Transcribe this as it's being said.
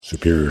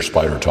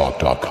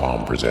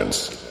SuperiorSpiderTalk.com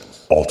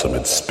presents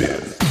Ultimate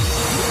Spin.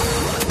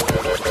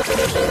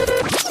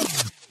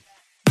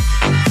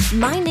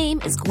 My name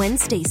is Gwen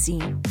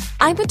Stacy.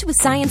 I went to a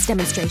science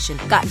demonstration,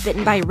 got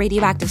bitten by a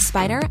radioactive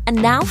spider,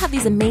 and now have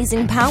these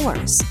amazing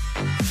powers.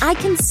 I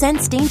can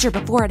sense danger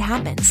before it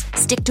happens,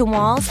 stick to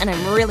walls, and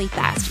I'm really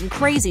fast and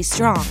crazy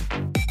strong.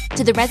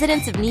 To the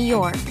residents of New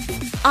York,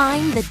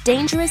 I'm the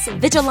dangerous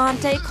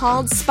vigilante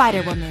called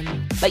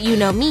Spider-Woman, but you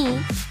know me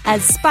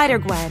as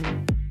Spider-Gwen.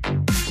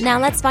 Now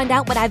let's find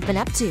out what I've been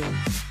up to.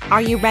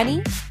 Are you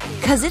ready?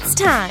 'Cause it's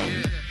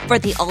time for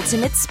the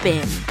Ultimate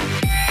Spin.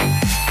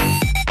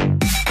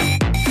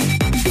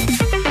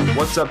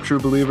 What's up, true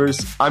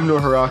believers? I'm Noor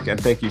Harak, and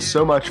thank you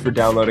so much for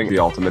downloading The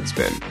Ultimate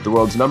Spin, the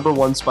world's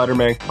 #1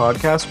 Spider-Man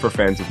podcast for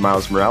fans of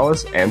Miles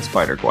Morales and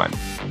Spider-Gwen.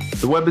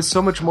 The web is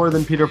so much more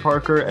than Peter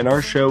Parker, and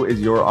our show is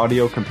your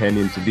audio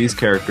companion to these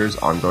characters'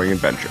 ongoing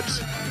adventures.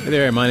 Hey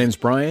there, my name's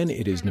Brian.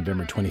 It is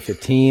November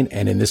 2015,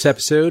 and in this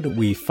episode,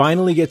 we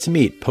finally get to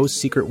meet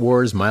post-Secret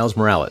Wars Miles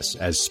Morales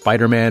as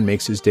Spider-Man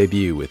makes his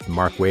debut with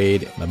Mark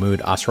Waid, Mahmoud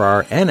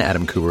Asrar, and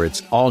Adam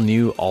Kubert's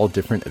all-new,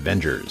 all-different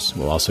Avengers.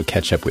 We'll also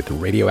catch up with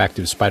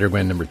Radioactive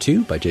Spider-Gwen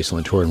 #2 by Jason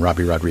Latour and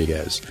Robbie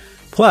Rodriguez.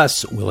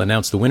 Plus, we'll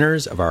announce the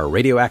winners of our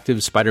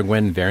Radioactive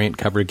Spider-Gwen variant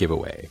cover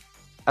giveaway.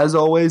 As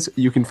always,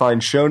 you can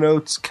find show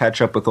notes,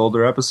 catch up with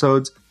older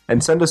episodes,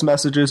 and send us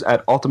messages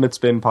at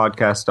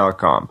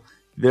ultimatespinpodcast.com.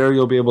 There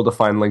you'll be able to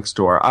find links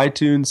to our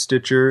iTunes,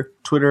 Stitcher,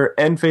 Twitter,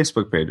 and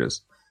Facebook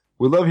pages.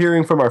 We love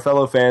hearing from our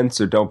fellow fans,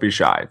 so don't be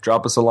shy.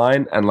 Drop us a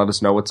line and let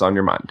us know what's on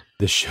your mind.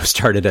 This show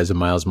started as a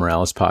Miles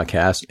Morales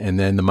podcast, and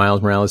then the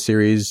Miles Morales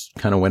series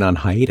kind of went on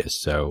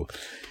hiatus. So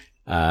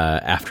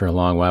after a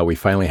long while, we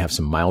finally have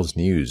some Miles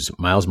news.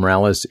 Miles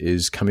Morales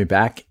is coming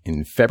back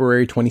in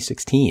February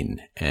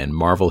 2016, and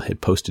Marvel had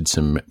posted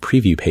some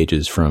preview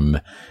pages from,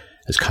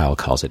 as Kyle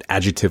calls it,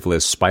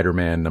 adjectiveless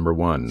Spider-Man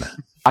 #1.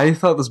 I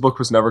thought this book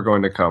was never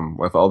going to come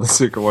with all the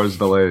Secret Wars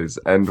delays,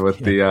 and with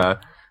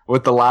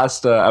the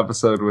last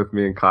episode with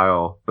me and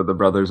Kyle for the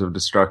Brothers of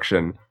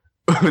Destruction,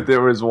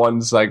 there was one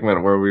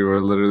segment where we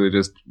were literally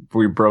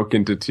we broke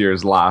into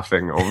tears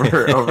laughing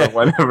over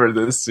whenever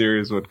this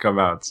series would come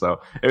out.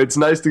 So it's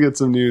nice to get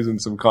some news and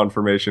some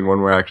confirmation when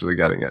we're actually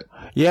getting it.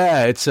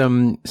 Yeah, it's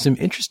some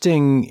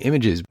interesting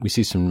images. We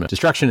see some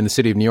destruction in the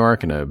city of New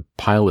York and a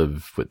pile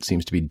of what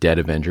seems to be dead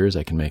Avengers.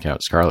 I can make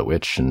out Scarlet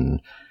Witch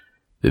and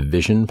the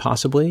Vision,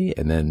 possibly.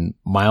 And then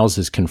Miles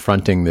is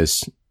confronting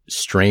this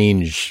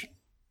strange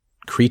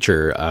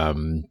creature,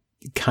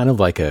 kind of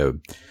like a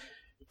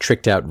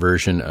tricked out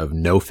version of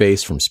No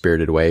Face from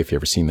Spirited Away, if you've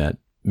ever seen that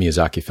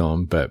Miyazaki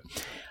film. But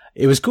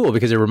it was cool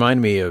because it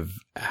reminded me of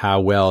how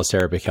well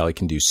Sarah Kelly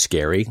can do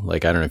scary.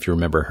 Like, I don't know if you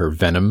remember her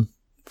Venom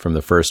from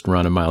the first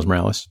run of Miles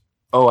Morales.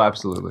 Oh,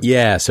 absolutely.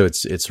 Yeah. So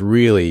it's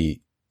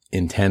really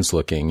intense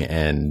looking,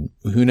 and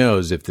who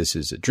knows if this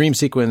is a dream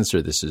sequence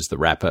or this is the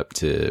wrap up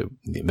to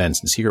the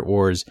events in Secret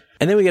Wars.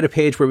 And then we get a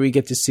page where we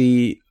get to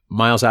see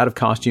Miles out of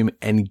costume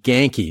and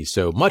Genki.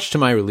 So much to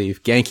my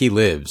relief, Genki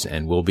lives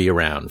and will be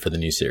around for the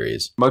new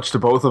series. Much to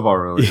both of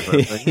our relief,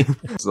 I think.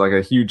 It's like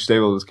a huge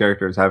staple of his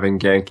characters having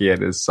Genki at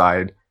his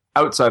side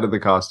outside of the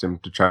costume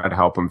to try to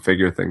help him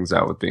figure things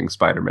out with being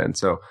Spider-Man.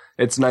 So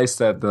it's nice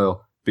that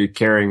they'll be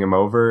carrying him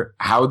over.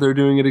 How they're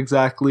doing it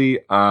exactly,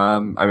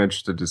 I'm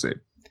interested to see.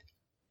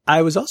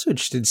 I was also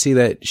interested to see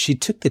that she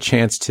took the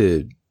chance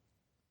to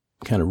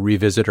kind of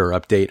revisit or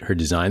update her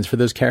designs for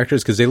those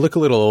characters because they look a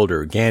little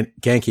older,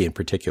 Genki in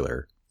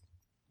particular.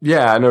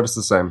 Yeah, I noticed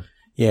the same.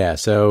 Yeah,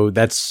 so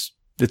that's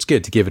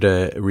good to give it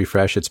a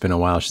refresh. It's been a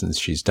while since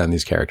she's done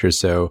these characters,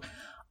 so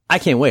I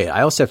can't wait.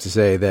 I also have to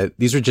say that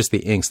these are just the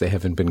inks. They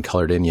haven't been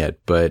colored in yet,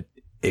 but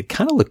it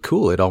kind of looked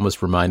cool. It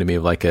almost reminded me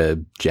of like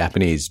a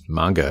Japanese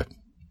manga.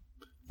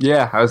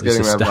 Yeah, I was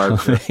getting that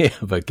vibe. Yeah,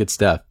 but good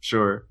stuff.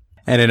 Sure.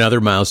 And in other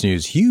Miles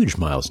news, huge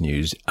Miles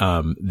news,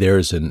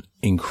 there's an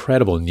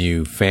incredible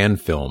new fan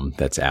film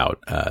that's out.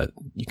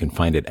 You can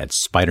find it at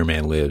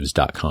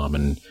spidermanlives.com.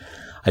 And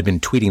I've been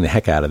tweeting the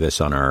heck out of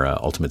this on our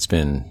Ultimate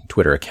Spin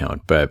Twitter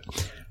account. But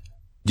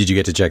did you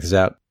get to check this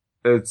out?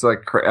 It's like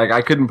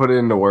I couldn't put it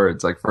into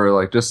words. Like for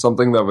like just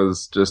something that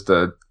was just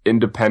a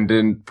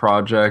independent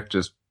project,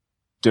 just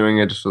doing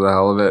it just for the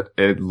hell of it.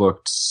 It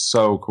looked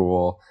so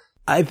cool.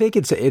 I think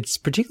it's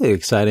particularly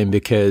exciting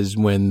because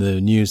when the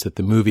news that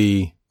the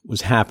movie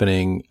was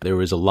happening, there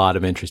was a lot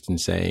of interest in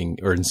saying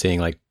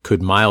like,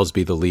 could Miles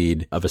be the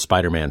lead of a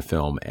Spider-Man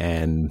film?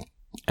 And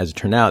as it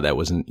turned out, that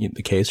wasn't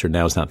the case, or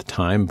now's not the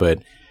time,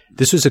 but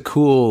this was a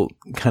cool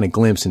kind of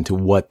glimpse into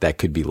what that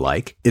could be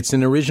like. It's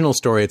an original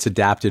story. It's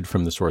adapted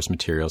from the source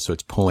material, so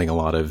it's pulling a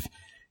lot of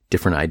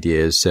different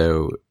ideas.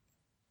 So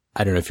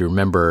I don't know if you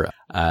remember,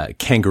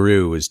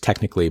 Kangaroo was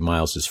technically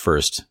Miles's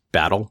first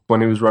battle.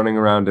 When he was running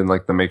around in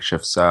like the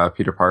makeshift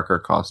Peter Parker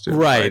costume.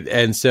 Right.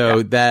 And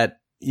so that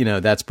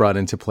that's brought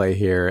into play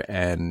here,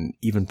 and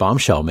even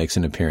Bombshell makes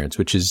an appearance,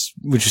 which is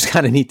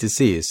kind of neat to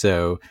see.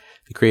 So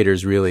the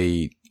creators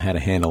really had a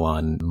handle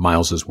on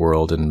Miles's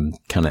world and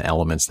kind of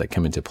elements that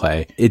come into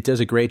play. It does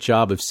a great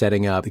job of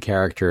setting up the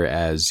character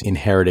as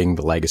inheriting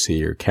the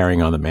legacy or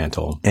carrying on the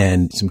mantle,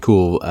 and some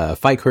cool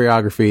fight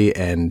choreography,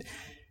 and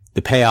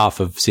the payoff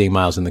of seeing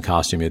Miles in the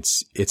costume.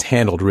 It's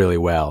handled really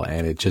well,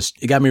 and it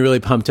got me really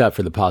pumped up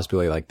for the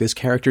possibility like this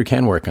character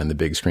can work on the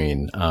big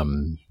screen.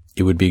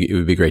 It would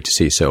be great to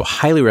see. So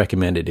highly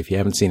recommended if you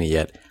haven't seen it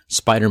yet.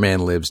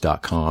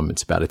 SpidermanLives.com.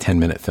 It's about a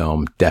 10-minute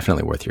film.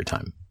 Definitely worth your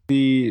time.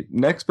 The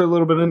next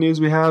little bit of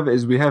news we have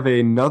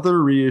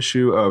another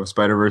reissue of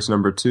Spider-Verse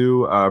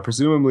 #2.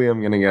 Presumably, I'm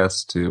going to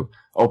guess to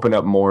open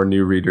up more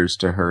new readers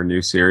to her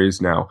new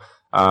series now.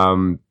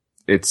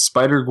 It's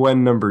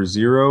Spider-Gwen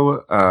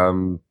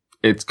 #0.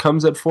 It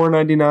comes at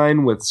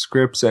 $4.99 with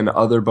scripts and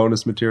other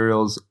bonus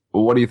materials.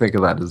 What do you think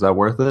of that? Is that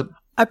worth it?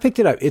 I picked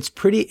it up. It's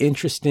pretty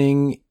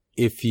interesting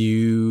if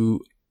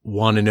you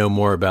want to know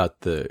more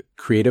about the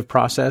creative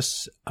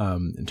process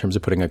in terms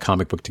of putting a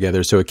comic book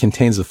together. So it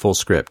contains the full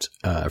script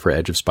for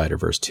Edge of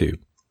Spider-Verse 2.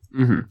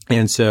 Mm-hmm.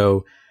 And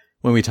so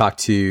when we talked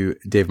to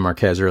Dave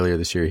Marquez earlier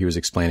this year, he was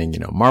explaining,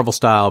 Marvel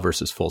style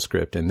versus full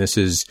script. And this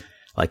is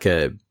like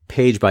a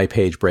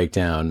page-by-page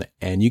breakdown,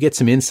 and you get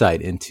some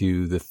insight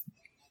into the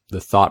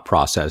thought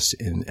process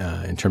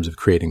in terms of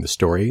creating the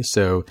story.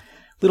 So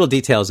little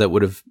details that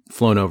would have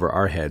flown over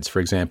our heads. For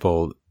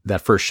example,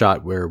 that first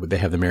shot where they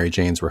have the Mary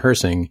Janes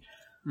rehearsing,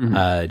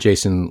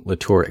 Jason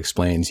Latour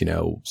explains,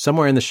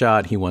 somewhere in the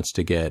shot, he wants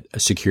to get a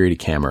security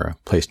camera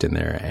placed in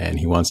there, and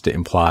he wants to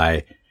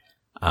imply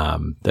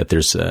that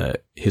there's,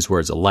 his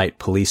words, a light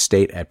police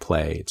state at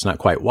play. It's not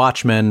quite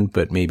Watchmen,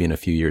 but maybe in a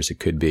few years it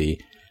could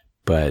be.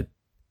 But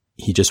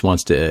he just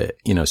wants to,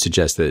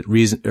 suggest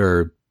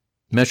that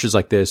measures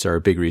like this are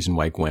a big reason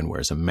why Gwen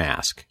wears a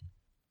mask.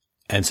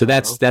 And so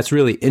that's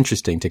really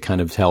interesting to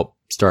kind of help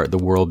start the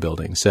world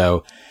building.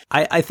 So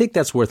I think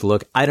that's worth a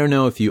look. I don't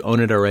know if you own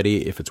it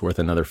already, if it's worth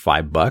another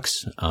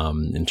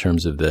 $5. In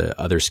terms of the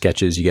other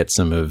sketches, you get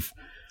some of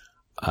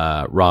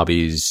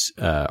Robbie's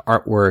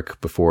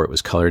artwork before it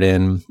was colored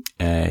in,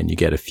 and you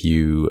get a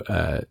few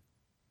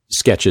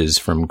sketches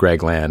from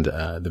Greg Land,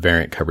 the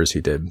variant covers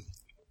he did.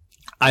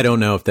 I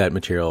don't know if that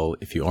material,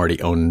 if you already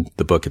own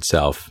the book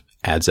itself,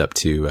 adds up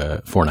to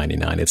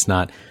 $4.99. It's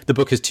not, the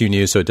book is too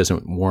new, so it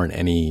doesn't warrant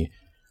any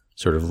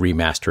sort of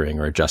remastering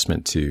or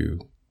adjustment to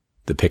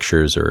the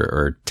pictures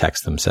or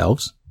text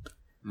themselves.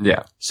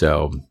 Yeah.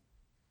 So,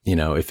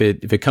 if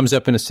it comes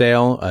up in a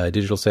sale, a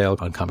digital sale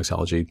on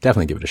Comixology,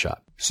 definitely give it a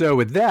shot. So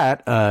with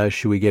that,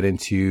 should we get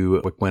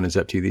into what Gwen is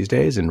up to these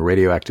days in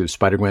Radioactive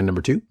Spider-Gwen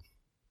 #2?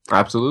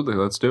 Absolutely.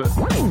 Let's do it.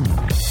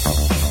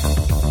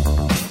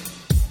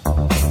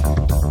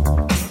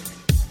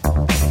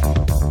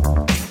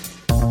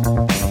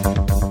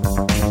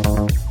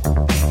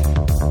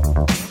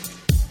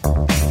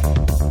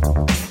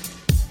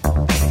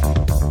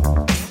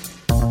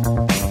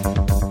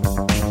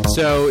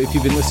 So if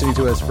you've been listening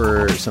to us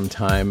for some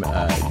time,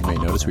 you may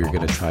notice we are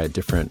going to try a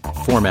different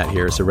format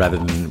here. So rather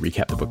than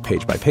recap the book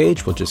page by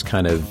page, we'll just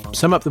kind of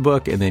sum up the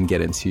book and then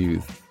get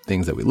into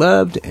things that we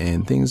loved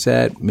and things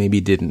that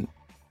maybe didn't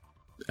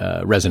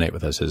resonate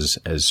with us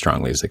as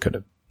strongly as they could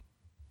have.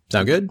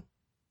 Sound good?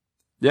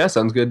 Yeah,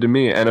 sounds good to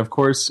me. And of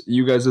course,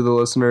 you guys are the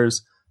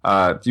listeners.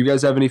 Do you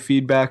guys have any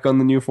feedback on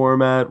the new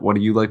format? What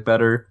do you like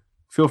better?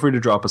 Feel free to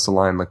drop us a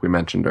line like we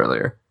mentioned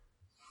earlier.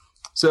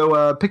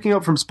 So, picking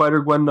up from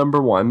Spider-Gwen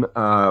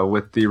 #1,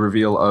 with the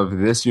reveal of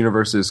this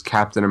universe's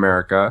Captain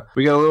America,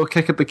 we got a little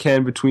kick at the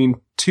can between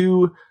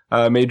two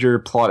major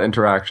plot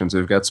interactions.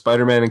 We've got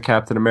Spider-Man and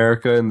Captain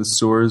America in the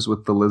sewers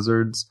with the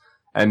lizards,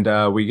 and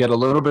we get a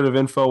little bit of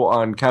info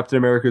on Captain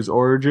America's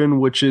origin,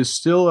 which is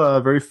still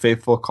a very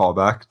faithful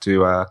callback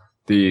to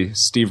the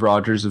Steve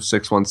Rogers of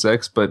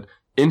 616, but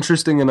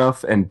interesting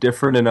enough and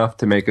different enough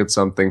to make it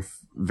something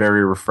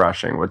very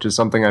refreshing, which is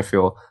something I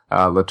feel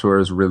Latour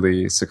has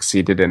really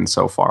succeeded in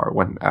so far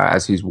when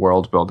as he's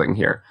world building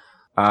here.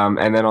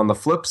 And then on the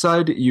flip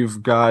side,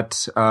 you've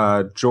got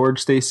George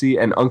Stacy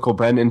and Uncle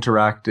Ben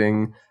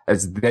interacting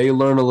as they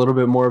learn a little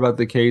bit more about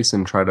the case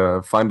and try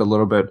to find a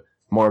little bit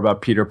more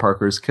about Peter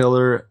Parker's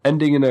killer,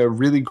 ending in a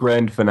really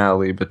grand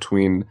finale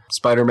between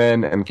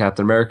Spider-Man and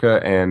Captain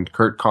America and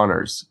Kurt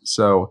Connors.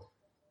 So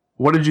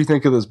what did you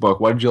think of this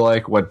book? What did you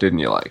like? What didn't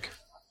you like?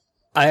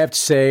 I have to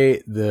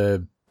say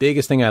the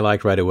biggest thing I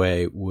liked right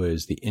away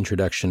was the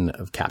introduction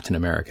of Captain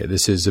America.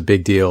 This is a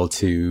big deal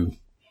to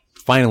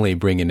finally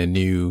bring in a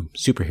new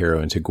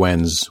superhero into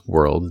Gwen's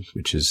world,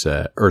 which is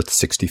Earth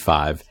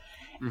 65.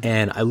 Mm-hmm.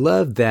 And I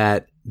love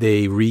that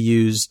they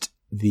reused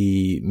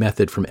the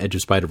method from Edge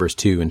of Spider-Verse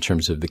 2 in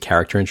terms of the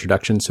character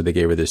introduction. So they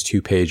gave her this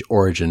 2-page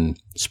origin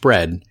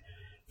spread,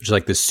 which is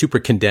like this super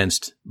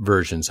condensed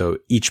version. So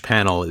each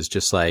panel is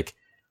just like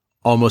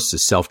almost a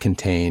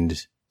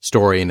self-contained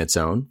story in its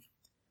own.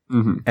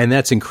 Mm-hmm. And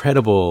that's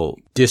incredible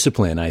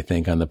discipline, I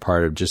think, on the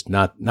part of just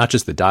not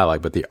just the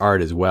dialogue, but the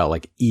art as well.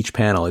 Like each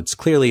panel, it's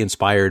clearly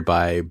inspired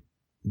by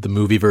the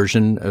movie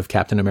version of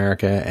Captain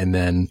America. And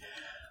then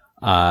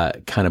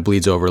kind of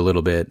bleeds over a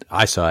little bit.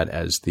 I saw it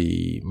as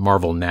the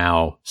Marvel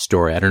Now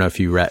story. I don't know if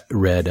you read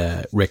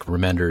Rick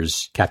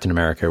Remender's Captain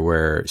America,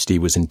 where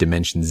Steve was in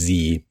Dimension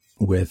Z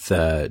with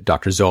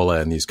Dr.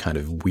 Zola and these kind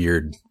of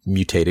weird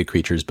mutated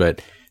creatures.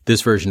 But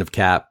this version of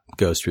Cap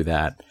goes through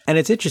that. And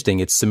it's interesting.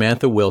 It's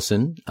Samantha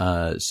Wilson.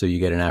 So you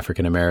get an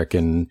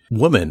African-American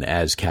woman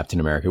as Captain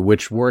America,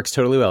 which works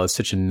totally well. It's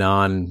such a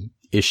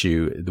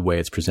non-issue the way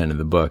it's presented in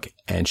the book.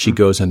 And she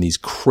goes on these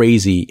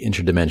crazy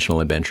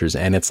interdimensional adventures.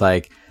 And it's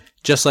like,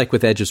 just like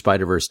with Edge of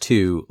Spider-Verse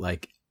 2,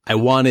 like I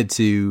wanted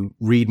to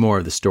read more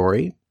of the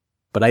story,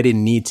 but I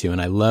didn't need to.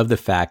 And I love the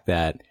fact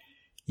that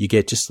you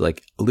get just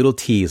like a little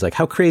tease, like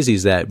how crazy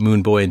is that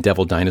Moon Boy and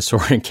Devil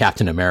Dinosaur and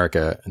Captain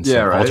America and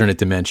some alternate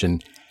dimension.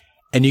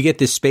 And you get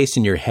this space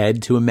in your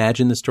head to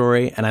imagine the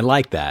story. And I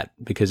like that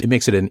because it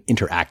makes it an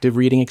interactive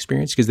reading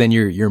experience, because then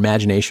your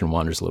imagination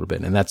wanders a little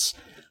bit. And that's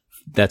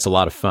a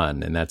lot of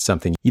fun. And that's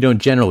something you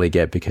don't generally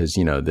get because,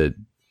 you know, the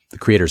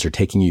creators are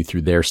taking you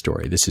through their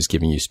story. This is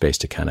giving you space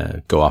to kind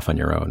of go off on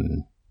your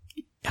own,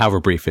 however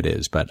brief it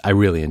is. But I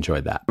really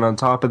enjoyed that. And on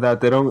top of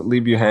that, they don't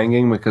leave you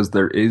hanging because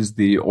there is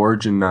the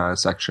origin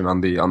section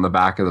on the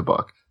back of the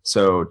book.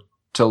 So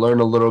to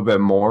learn a little bit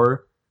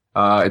more,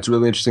 it's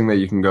really interesting that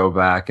you can go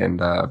back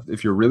and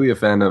if you're really a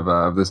fan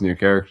of this new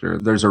character,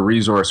 there's a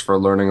resource for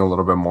learning a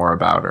little bit more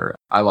about her.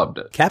 I loved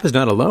it. Cap is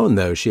not alone,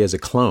 though. She has a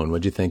clone.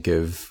 What'd you think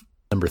of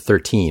number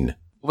 13?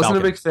 Wasn't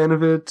a big fan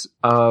of it,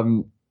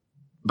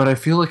 but I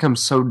feel like I'm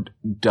so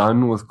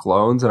done with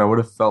clones, and I would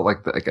have felt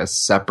like a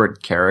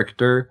separate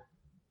character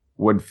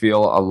would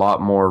feel a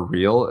lot more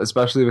real,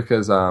 especially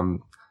because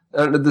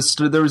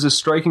there was a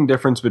striking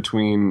difference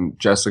between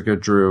Jessica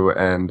Drew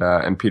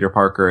and Peter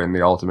Parker in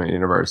the Ultimate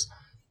Universe.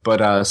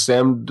 But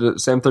Sam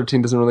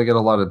 13 doesn't really get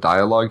a lot of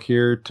dialogue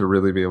here to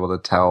really be able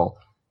to tell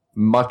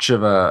much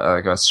of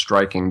a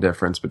striking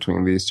difference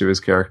between these two as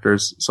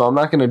characters. So I'm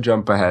not going to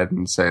jump ahead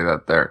and say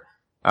that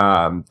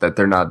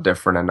they're not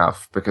different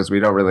enough because we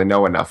don't really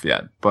know enough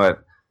yet.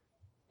 But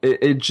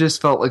it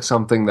just felt like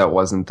something that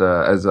wasn't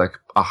as like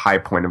a high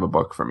point of a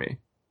book for me.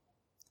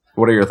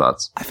 What are your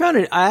thoughts?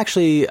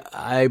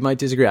 I might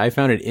disagree. I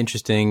found it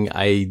interesting.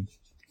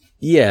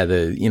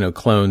 The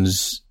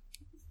clones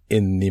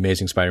in the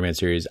Amazing Spider-Man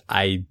series,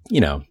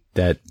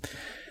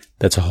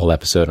 that's a whole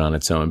episode on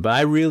its own. But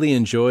I really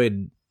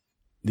enjoyed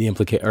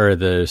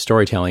the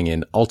storytelling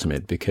in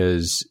Ultimate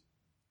because,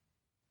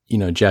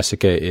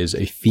 Jessica is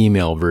a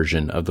female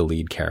version of the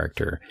lead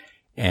character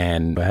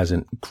and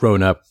hasn't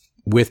grown up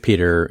with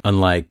Peter,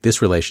 unlike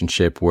this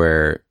relationship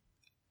where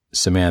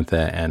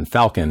Samantha and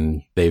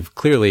Falcon, they've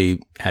clearly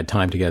had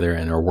time together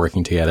and are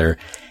working together.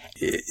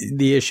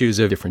 The issues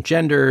of different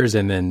genders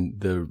and then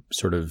the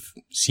sort of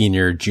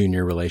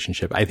senior-junior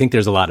relationship. I think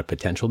there's a lot of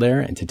potential there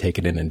and to take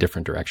it in a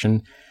different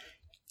direction.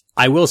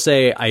 I will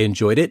say I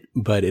enjoyed it,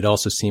 but it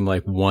also seemed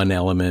like one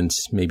element,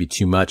 maybe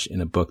too much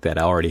in a book that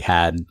I already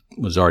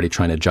was already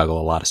trying to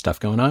juggle a lot of stuff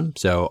going on.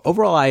 So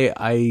overall, I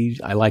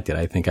liked it.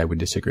 I think I would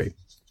disagree.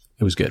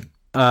 It was good.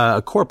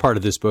 A core part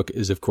of this book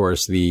is, of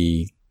course,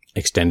 the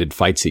extended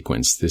fight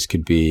sequence. This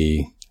could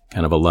be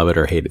kind of a love it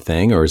or hate it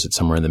thing, or is it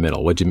somewhere in the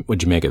middle? What'd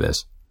you make of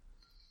this?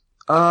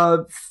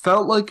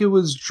 Felt like it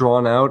was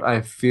drawn out.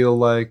 I feel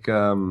like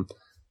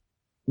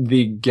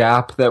the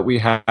gap that we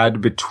had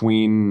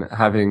between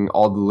having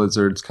all the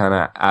lizards kind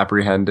of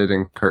apprehended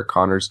and Kurt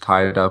Connors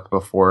tied up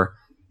before,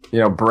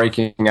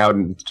 breaking out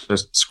and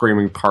just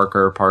screaming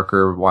Parker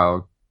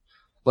while,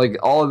 like,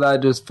 all of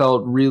that just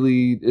felt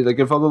really, like,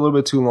 it felt a little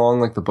bit too long,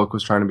 like the book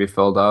was trying to be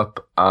filled up.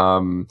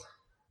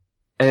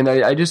 And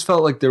I just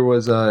felt like there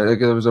was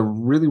a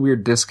really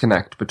weird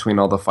disconnect between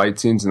all the fight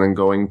scenes and then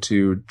going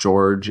to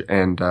George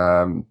and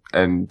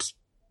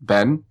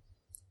Ben.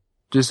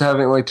 Just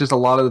having just a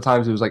lot of the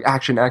times it was like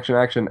action,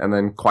 and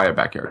then quiet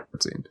backyard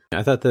scene.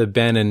 I thought the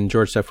Ben and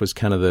George stuff was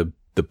kind of the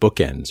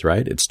bookends,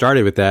 right? It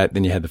started with that,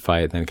 then you had the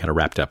fight, then it kind of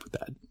wrapped up with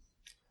that.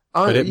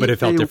 But it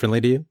felt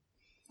differently to you?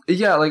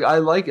 Yeah, like I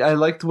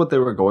liked what they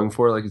were going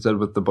for, like you said,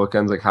 with the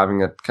bookends, like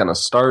having it kind of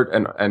start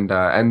and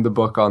end the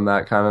book on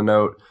that kind of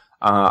note.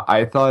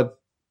 I thought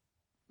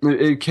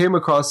it came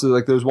across as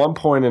like there's one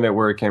point in it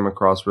where it came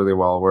across really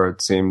well, where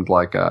it seemed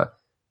like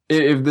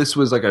if this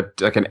was like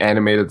an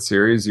animated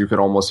series, you could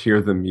almost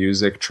hear the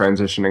music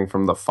transitioning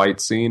from the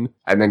fight scene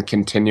and then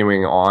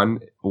continuing on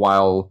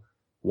while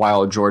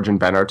George and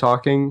Ben are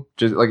talking.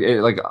 Just I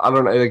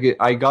don't know,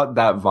 I got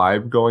that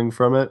vibe going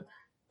from it,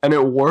 and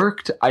it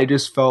worked. I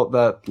just felt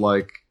that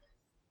like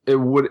it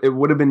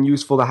would have been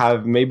useful to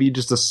have maybe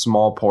just a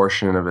small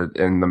portion of it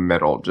in the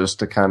middle, just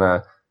to kind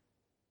of.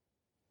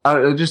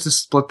 Just to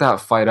split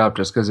that fight up,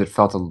 just because it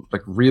felt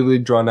like really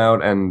drawn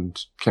out and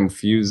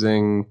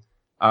confusing.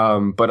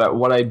 But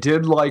what I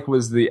did like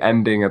was the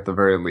ending at the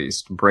very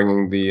least,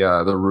 bringing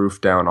the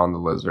roof down on the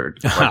lizard.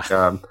 Like,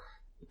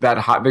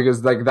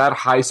 because that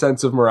high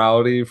sense of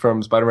morality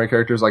from Spider-Man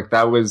characters, like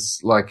that was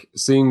like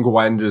seeing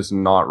Gwen just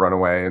not run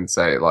away and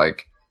say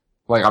like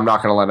I'm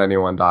not gonna let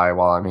anyone die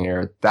while I'm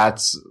here.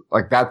 That's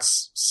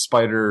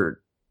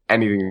Spider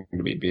anything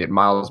to me, be it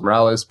Miles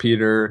Morales,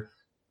 Peter.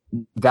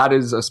 that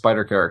is a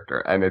Spider character,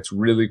 and it's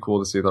really cool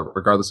to see that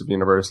regardless of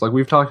universe. Like,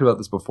 we've talked about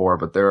this before,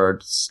 but there are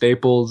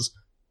staples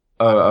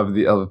of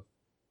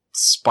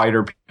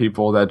Spider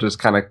people that just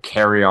kind of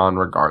carry on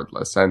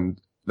regardless, and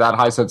that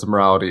high sense of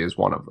morality is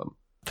one of them.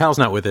 Kyle's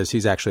not with us.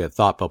 He's actually at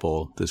Thought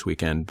Bubble this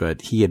weekend,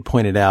 but he had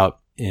pointed out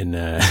in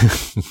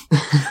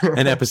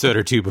an episode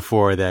or two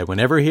before that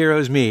whenever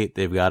heroes meet,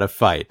 they've got to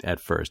fight at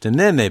first, and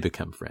then they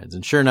become friends.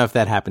 And sure enough,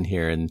 that happened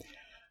here. And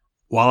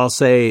while I'll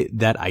say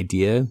that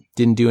idea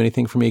didn't do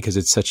anything for me because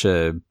it's such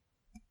a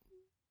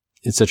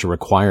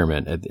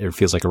requirement, it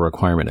feels like a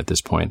requirement at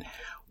this point.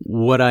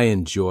 What I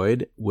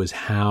enjoyed was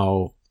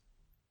how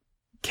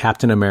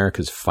Captain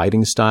America's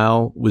fighting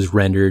style was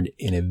rendered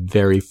in a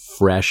very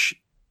fresh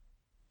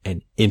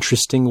and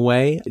interesting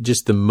way.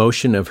 Just the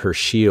motion of her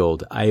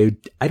shield. I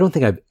don't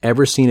think I've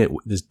ever seen it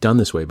done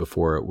this way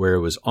before, where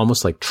it was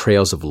almost like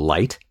trails of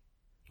light,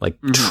 like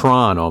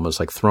Tron, almost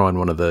like throwing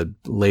one of the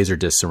laser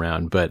discs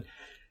around, but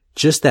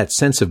just that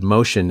sense of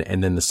motion,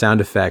 and then the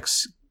sound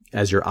effects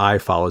as your eye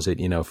follows it,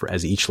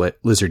 as each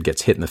lizard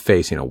gets hit in the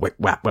face, whap,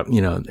 whap, whap,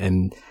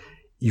 and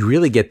you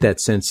really get that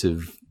sense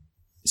of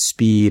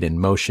speed and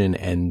motion,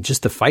 and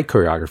just the fight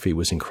choreography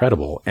was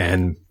incredible.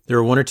 And there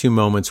are one or two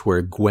moments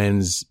where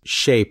Gwen's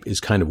shape is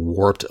kind of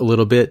warped a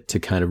little bit to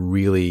kind of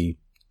really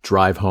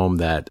drive home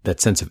that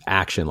sense of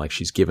action, like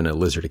she's given a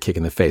lizard a kick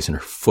in the face and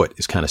her foot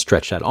is kind of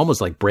stretched out,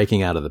 almost like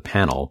breaking out of the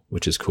panel,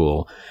 which is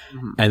cool.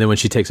 Mm-hmm. And then when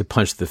she takes a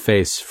punch to the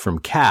face from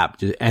Cap,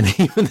 and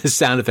even the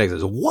sound effects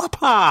is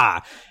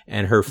whoop-ha!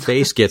 And her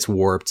face gets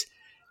warped,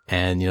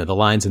 and the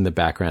lines in the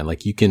background,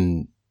 like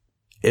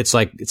it's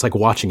like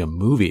watching a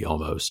movie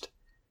almost.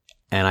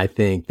 And I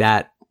think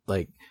that,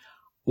 like,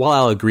 while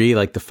I'll agree,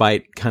 like, the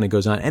fight kind of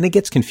goes on, and it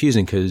gets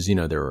confusing because,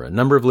 there are a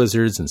number of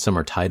lizards and some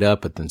are tied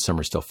up, but then some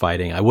are still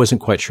fighting. I wasn't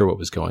quite sure what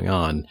was going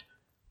on,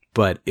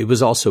 but it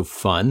was also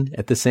fun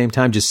at the same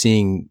time. Just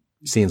seeing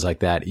scenes like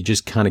that, you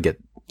just kind of get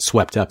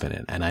swept up in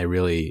it, and I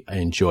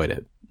enjoyed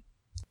it.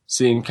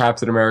 Seeing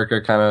Captain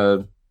America kind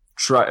of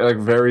try, like,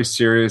 very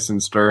serious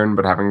and stern,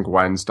 but having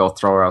Gwen still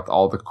throw out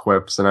all the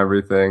quips and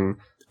everything.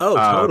 Oh,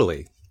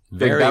 totally.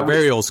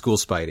 Very old school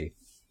Spidey.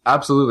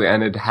 Absolutely.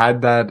 And it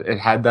had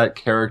that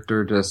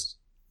character just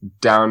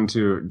down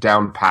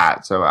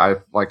pat. So I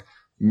like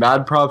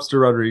mad props to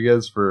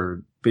Rodriguez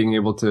for being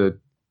able to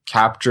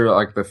capture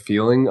like the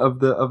feeling of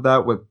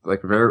that with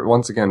like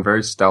once again,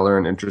 very stellar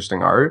and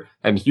interesting art,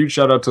 and huge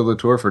shout out to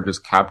Latour for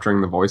just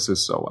capturing the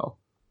voices so well.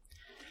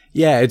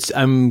 Yeah.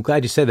 I'm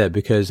glad you said that,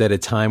 because at a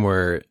time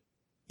where,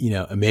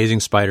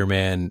 Amazing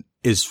Spider-Man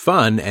is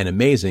fun and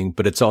amazing,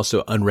 but it's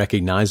also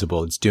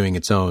unrecognizable. It's doing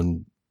its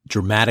own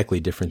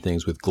dramatically different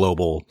things with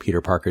global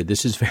Peter Parker.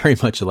 This is very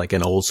much like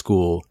an old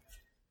school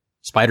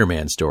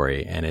Spider-Man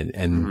story,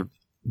 and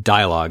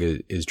dialogue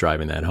is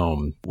driving that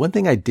home. One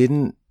thing I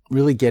didn't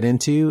really get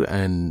into,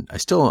 and I'm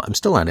still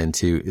not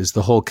into, is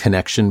the whole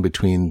connection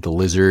between the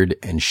Lizard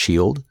and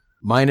S.H.I.E.L.D.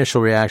 My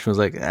initial reaction was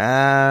like,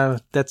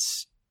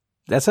 that's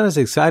not as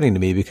exciting to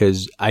me,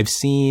 because I've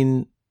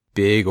seen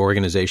big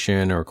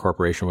organization or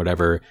corporation,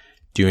 whatever,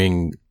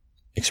 doing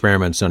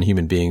experiments on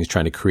human beings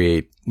trying to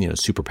create,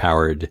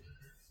 superpowered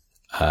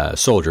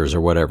soldiers or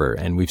whatever.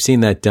 And we've seen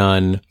that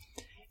done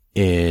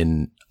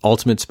in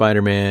Ultimate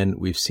Spider-Man.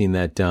 We've seen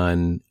that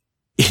done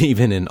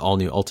even in all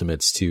new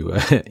Ultimates to,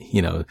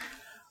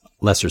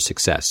 lesser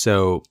success.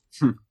 So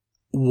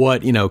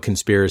what,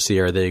 conspiracy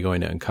are they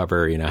going to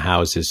uncover?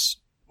 How is this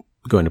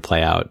going to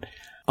play out?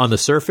 On the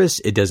surface,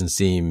 it doesn't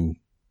seem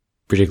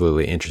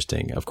particularly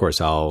interesting. Of course,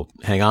 I'll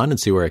hang on and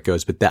see where it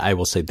goes, but I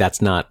will say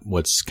that's not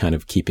what's kind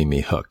of keeping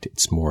me hooked.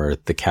 It's more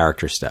the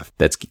character stuff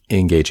that's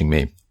engaging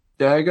me.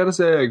 Yeah, I gotta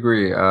say I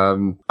agree.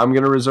 I'm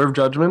gonna reserve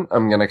judgment.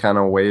 I'm gonna kind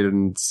of wait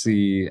and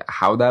see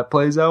how that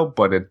plays out,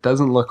 but it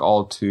doesn't look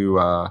all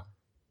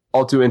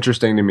too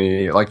interesting to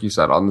me, like you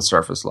said, on the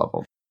surface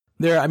level.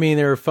 There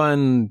are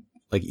fun,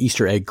 like,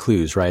 Easter egg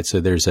clues, right? So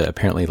there's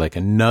apparently like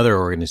another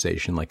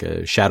organization, like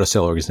a shadow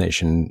cell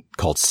organization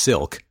called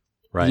Silk,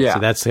 right? Yeah. So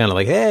that's kind of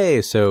like,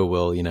 hey, so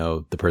will,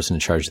 the person in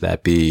charge of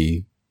that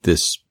be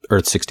this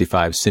Earth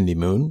 65 Cindy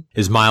Moon?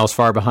 Is miles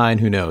far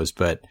behind? Who knows?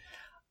 But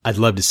I'd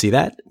love to see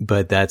that,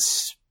 but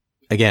that's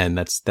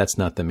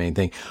not the main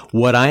thing.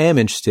 What I am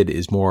interested in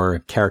is more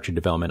character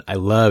development.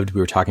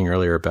 We were talking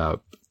earlier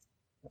about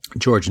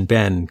George and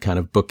Ben kind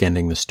of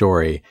bookending the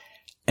story,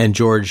 and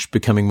George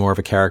becoming more of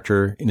a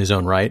character in his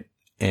own right.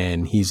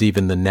 And he's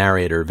even the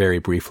narrator very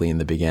briefly in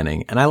the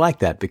beginning. And I like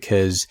that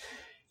because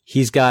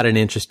he's got an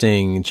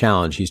interesting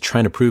challenge. He's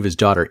trying to prove his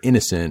daughter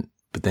innocent,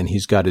 but then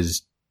he's got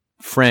his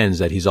friends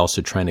that he's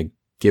also trying to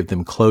give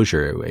them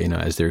closure,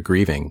 as they're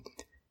grieving.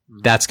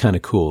 That's kind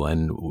of cool.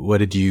 And what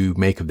did you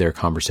make of their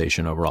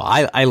conversation overall?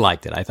 I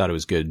liked it. I thought it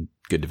was good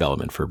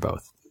development for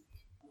both.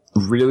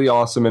 Really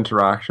awesome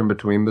interaction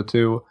between the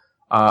two.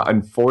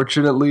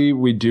 Unfortunately,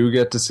 we do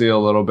get to see a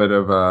little bit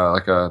of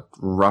a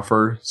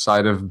rougher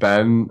side of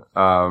Ben.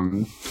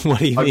 What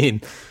do you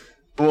mean?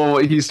 Well,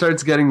 he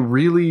starts getting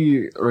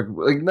really,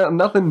 like,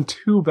 nothing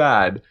too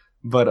bad,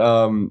 but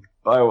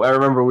I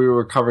remember we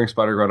were covering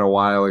Spider-Gwen a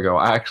while ago.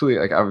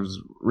 I was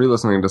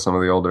re-listening to some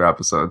of the older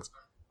episodes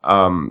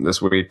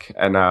this week,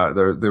 and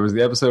there was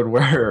the episode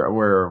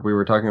where we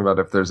were talking about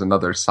if there's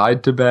another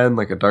side to Ben,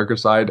 like a darker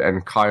side,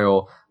 and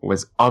Kyle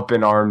was up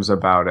in arms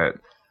about it.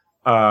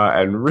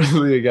 And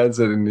really against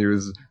it, and he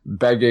was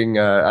begging,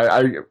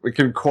 I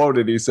can quote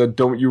it, he said,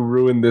 "Don't you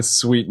ruin this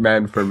sweet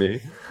man for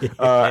me."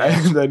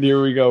 And then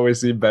here we go, we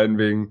see Ben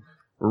being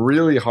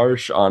really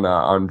harsh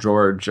on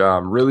George,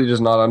 really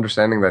just not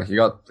understanding that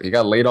he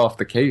got laid off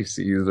the case.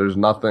 There's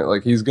nothing,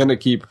 like, he's gonna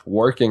keep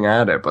working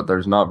at it, but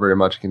there's not very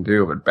much he can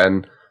do. But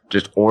Ben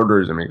just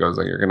orders him. He goes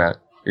like, you're gonna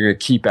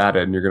keep at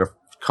it, and you're gonna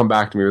come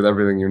back to me with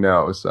everything you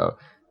know. So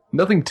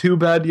nothing too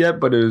bad yet,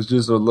 but it was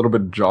just a little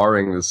bit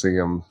jarring to see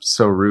him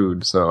so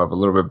rude. So I'm a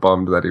little bit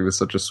bummed that he was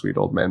such a sweet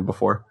old man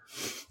before.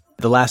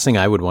 The last thing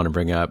I would want to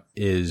bring up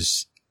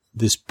is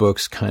this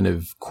book's kind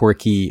of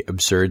quirky,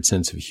 absurd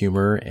sense of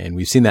humor. And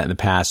we've seen that in the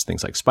past,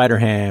 things like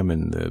Spider-Ham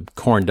and the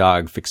corn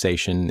dog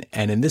fixation.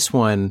 And in this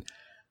one,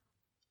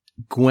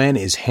 Gwen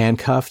is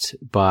handcuffed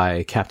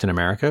by Captain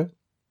America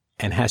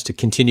and has to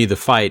continue the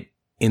fight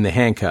in the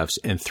handcuffs.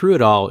 And through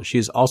it all, she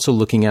is also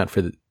looking out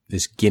for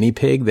this guinea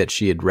pig that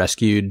she had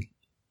rescued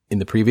in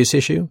the previous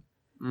issue.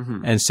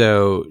 Mm-hmm. And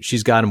so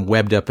she's got him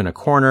webbed up in a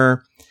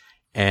corner.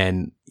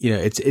 And,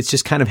 it's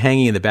just kind of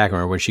hanging in the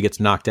background. When she gets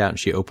knocked out and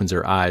she opens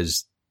her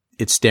eyes,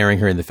 it's staring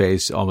her in the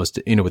face almost,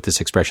 with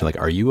this expression like,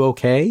 "Are you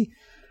okay?"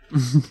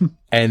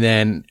 And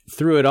then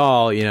through it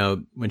all,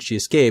 when she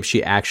escapes,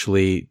 she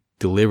actually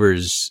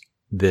delivers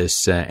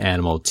this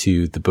animal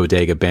to the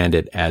bodega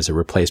bandit as a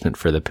replacement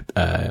for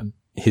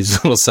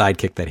his little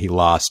sidekick that he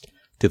lost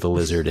to the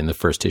lizard in the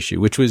first issue,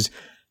 which was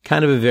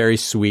kind of a very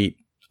sweet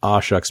aw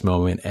shucks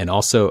moment, and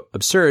also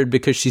absurd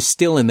because she's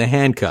still in the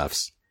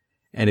handcuffs.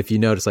 And if you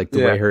notice, like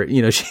the way her,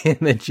 and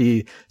then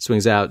she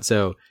swings out.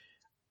 So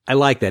I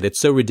like that. It's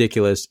so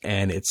ridiculous,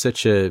 and it's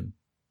such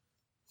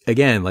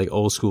again, like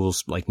old school,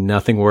 like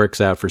nothing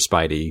works out for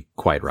Spidey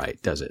quite right,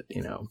 does it?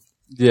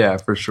 Yeah,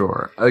 for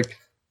sure. Like,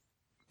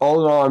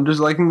 all in all, I'm just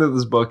liking that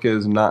this book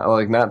is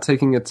not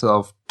taking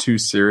itself too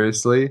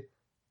seriously.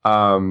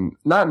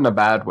 Not in a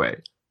bad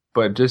way,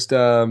 but just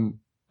and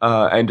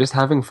just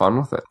having fun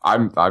with it.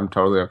 I'm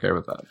totally okay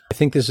with that. I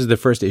think this is the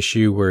first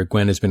issue where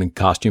Gwen has been in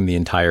costume the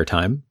entire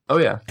time. Oh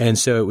yeah. And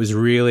so it was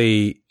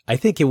really, I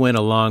think it went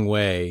a long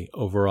way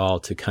overall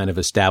to kind of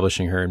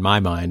establishing her in my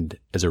mind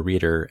as a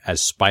reader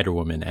as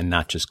Spider-Woman and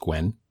not just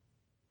Gwen.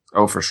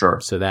 Oh, for sure.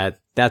 So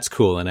that's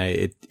cool. And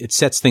it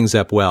sets things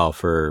up well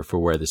for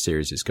where the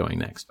series is going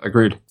next.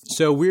 Agreed.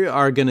 So we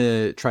are going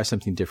to try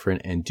something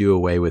different and do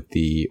away with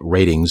the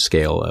rating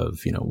scale of,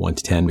 1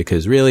 to 10,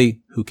 because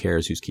really, who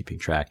cares who's keeping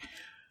track?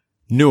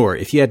 Noor,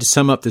 if you had to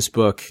sum up this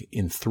book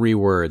in 3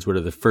 words, what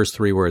are the first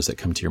 3 words that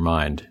come to your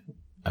mind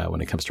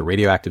when it comes to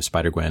Radioactive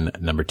Spider-Gwen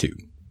number 2?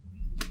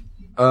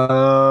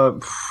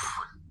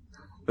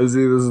 This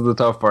is the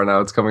tough part now.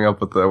 It's coming up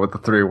with the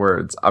 3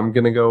 words. I'm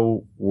going to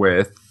go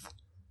with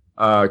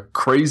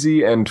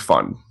crazy and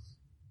fun.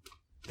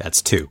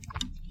 That's 2.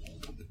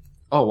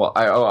 Oh well,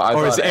 I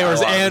or is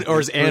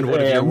and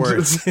one of your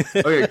words?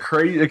 Okay,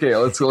 crazy. Okay,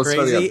 let's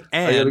crazy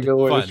and I gotta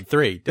go fun.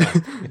 3.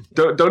 Done.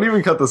 don't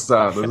even cut this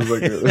out. This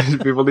is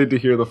like people need to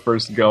hear the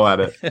first go at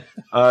it.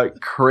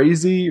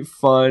 Crazy,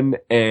 fun,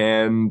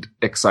 and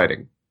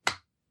exciting.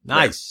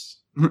 Nice.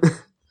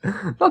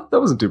 That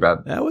wasn't too bad.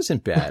 That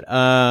wasn't bad.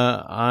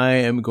 I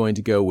am going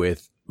to go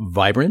with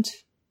vibrant.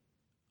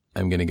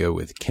 I'm going to go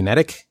with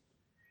kinetic.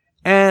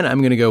 And I'm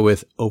going to go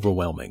with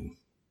overwhelming.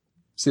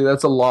 See,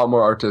 that's a lot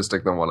more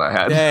artistic than what I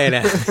had.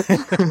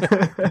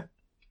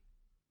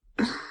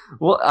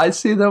 Well, I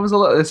see that was a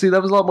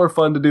lot more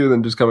fun to do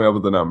than just coming up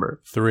with a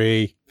number.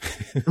 3.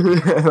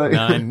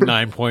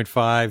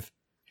 9.5.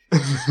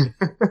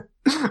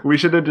 We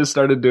should have just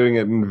started doing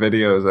it in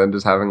videos and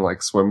just having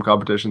like swim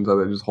competitions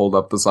where they just hold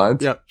up the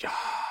signs. Yep.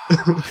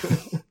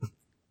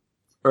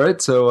 All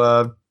right,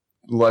 so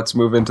let's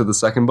move into the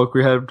second book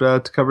we have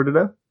to cover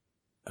today.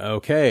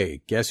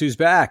 Okay, guess who's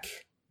back?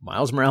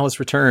 Miles Morales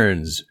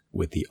returns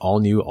with the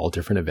all-new,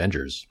 all-different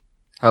Avengers.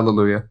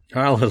 Hallelujah.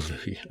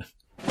 Hallelujah.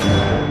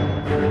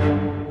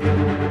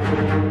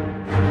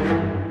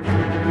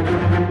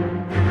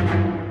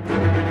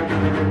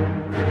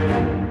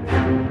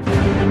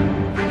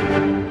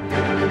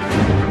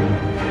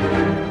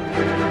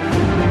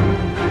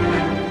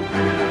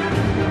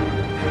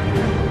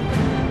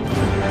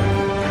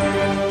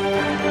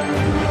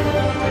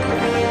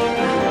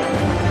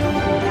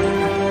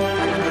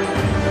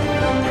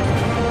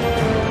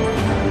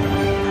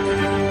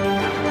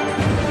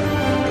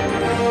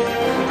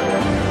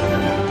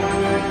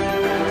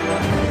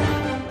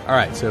 All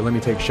right, so let me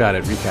take a shot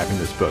at recapping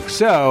this book.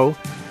 So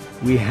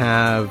we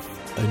have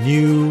a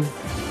new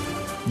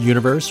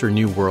universe or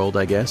new world,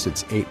 I guess.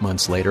 It's 8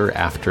 months later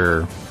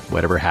after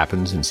whatever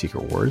happens in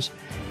Secret Wars.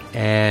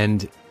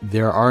 And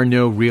there are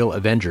no real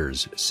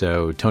Avengers.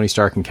 So Tony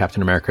Stark and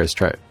Captain America is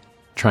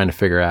trying to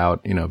figure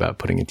out, about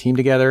putting a team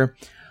together.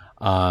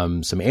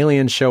 Some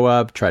aliens show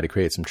up, try to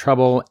create some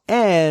trouble,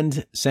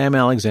 and Sam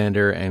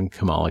Alexander and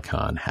Kamala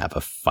Khan have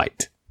a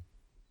fight.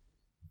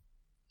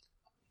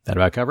 That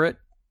about cover it?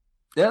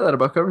 Yeah, that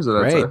about covers it.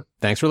 Great.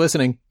 Thanks for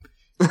listening.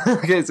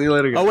 Okay, see you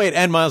later, guys. Oh, wait,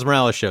 and Miles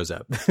Morales shows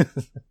up.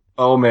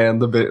 Oh man,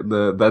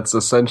 that's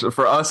essential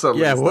for us. At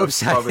least. Whoops.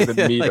 That's probably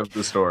the meat Like, of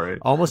the story.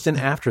 Almost an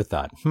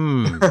afterthought.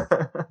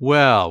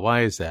 Well,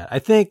 why is that? I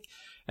think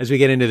as we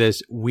get into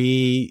this,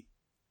 we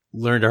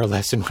learned our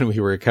lesson when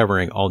we were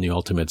covering All New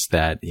Ultimates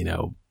that,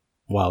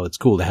 while it's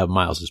cool to have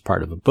Miles as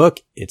part of a book,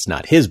 it's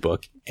not his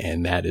book.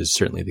 And that is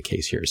certainly the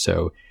case here.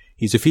 So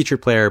he's a feature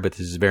player, but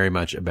this is very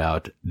much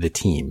about the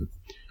team.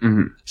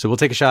 Mm-hmm. So we'll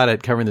take a shot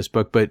at covering this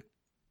book, but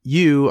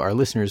you, our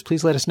listeners,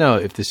 please let us know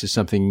if this is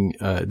something,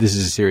 this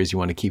is a series you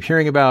want to keep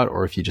hearing about,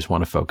 or if you just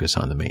want to focus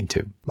on the main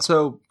two.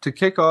 So to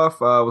kick off,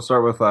 we'll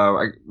start with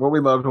what we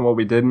loved and what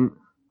we didn't.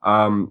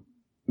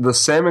 The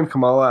Sam and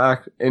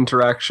Kamala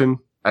interaction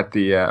at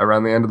the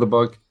around the end of the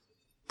book,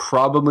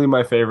 probably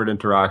my favorite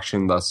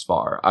interaction thus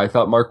far. I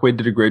thought Mark Waid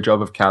did a great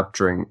job of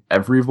capturing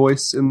every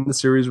voice in the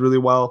series really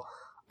well,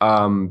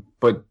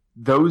 but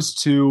those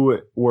two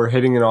were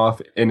hitting it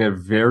off in a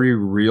very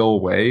real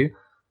way.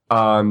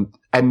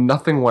 And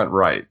nothing went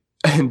right.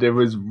 And it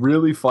was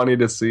really funny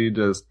to see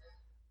just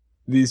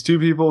these two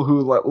people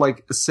who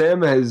like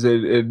Sam has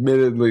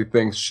admittedly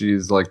thinks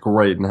she's like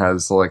great and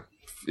has like,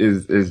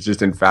 is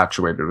just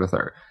infatuated with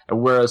her.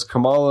 And whereas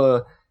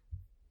Kamala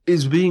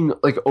is being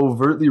like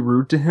overtly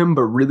rude to him,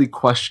 but really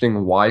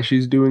questioning why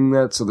she's doing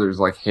that. So there's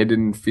like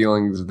hidden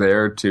feelings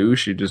there too.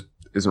 She just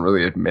isn't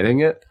really admitting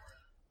it.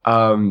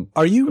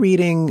 Are you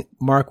reading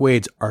Mark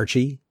Waid's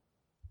Archie?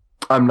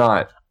 I'm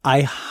not.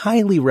 I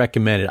highly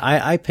recommend it.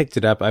 I picked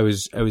it up. I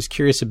was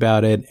curious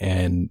about it,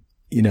 and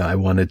I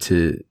wanted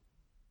to.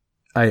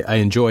 I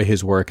enjoy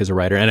his work as a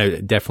writer, and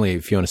I definitely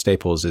Fiona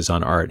Staples is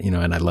on art,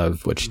 and I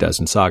love what she does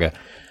in Saga.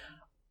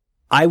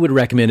 I would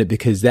recommend it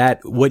because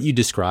what you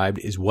described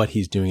is what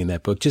he's doing in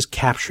that book, just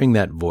capturing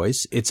that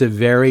voice. It's a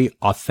very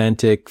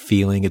authentic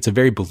feeling. It's a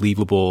very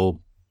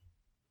believable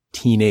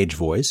teenage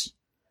voice,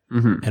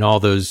 and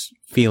all those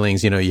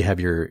feelings. You have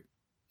your.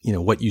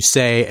 What you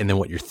say and then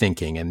what you're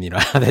thinking and,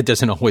 how that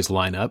doesn't always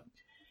line up.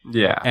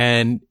 Yeah.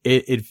 And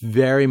it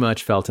very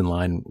much felt in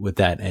line with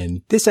that.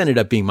 And this ended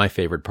up being my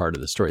favorite part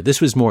of the story. This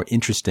was more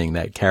interesting,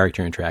 that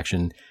character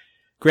interaction.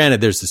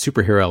 Granted, there's the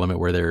superhero element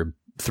where they're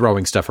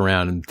throwing stuff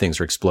around and things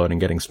are exploding,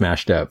 getting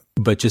smashed up.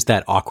 But just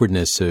that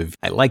awkwardness of,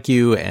 I like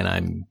you and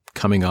I'm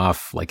coming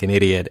off like an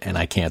idiot and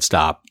I can't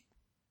stop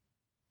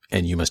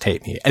and you must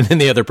hate me. And then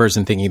the other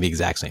person thinking the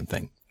exact same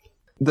thing.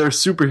 They're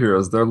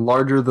superheroes. They're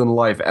larger than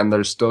life, and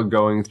they're still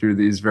going through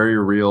these very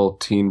real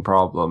teen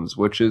problems,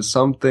 which is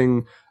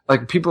something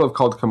like people have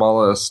called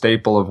Kamala a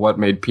staple of what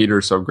made Peter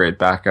so great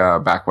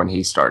back when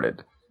he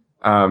started.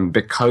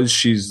 Because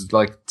she's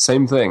like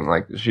same thing.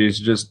 Like she's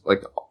just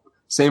like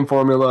same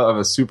formula of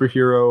a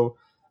superhero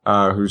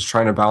who's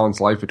trying to balance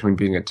life between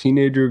being a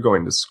teenager,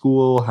 going to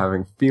school,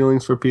 having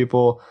feelings for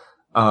people.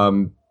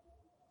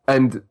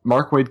 And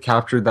Mark Waid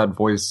captured that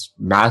voice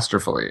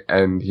masterfully,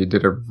 and he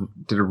did it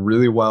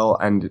really well.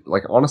 And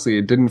like honestly,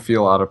 it didn't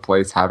feel out of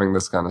place having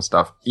this kind of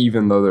stuff,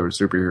 even though they were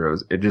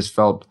superheroes. It just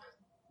felt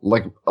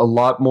like a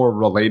lot more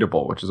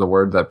relatable, which is a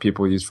word that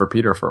people used for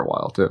Peter for a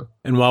while too.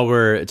 And while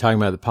we're talking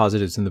about the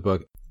positives in the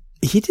book,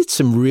 he did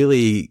some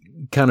really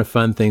kind of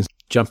fun things.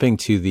 Jumping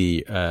to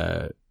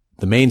the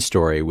main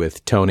story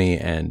with Tony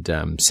and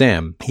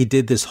Sam, he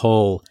did this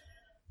whole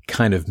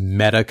kind of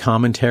meta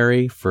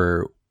commentary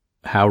for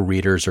how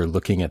readers are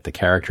looking at the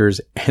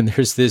characters. And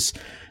there's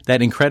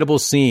that incredible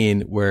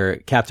scene where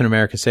Captain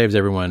America saves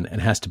everyone and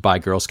has to buy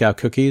Girl Scout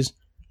cookies.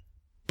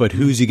 But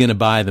who's he going to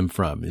buy them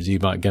from? Is he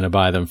going to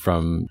buy them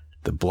from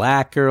the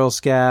black Girl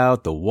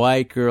Scout, the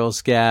white Girl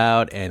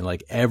Scout, and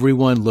like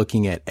everyone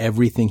looking at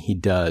everything he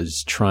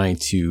does, trying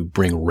to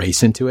bring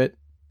race into it?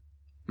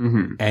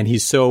 Mm-hmm. And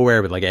he's so aware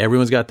of it. Like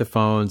everyone's got the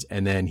phones,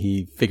 and then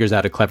he figures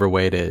out a clever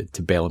way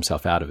to bail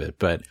himself out of it.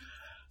 But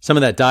some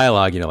of that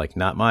dialogue, like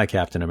not my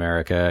Captain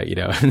America,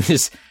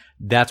 and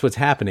that's what's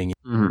happening.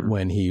 Mm-hmm.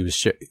 When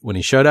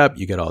he showed up,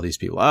 you get all these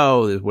people.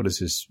 Oh, what is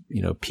this,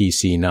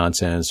 PC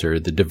nonsense or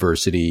the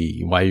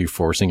diversity? Why are you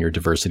forcing your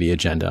diversity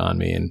agenda on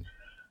me? And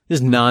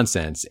this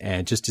nonsense.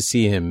 And just to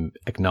see him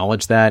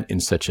acknowledge that in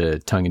such a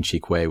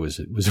tongue-in-cheek way was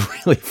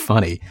really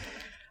funny.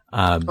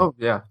 Oh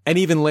yeah. And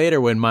even later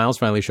when Miles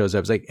finally shows up,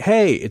 it's like,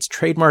 hey, it's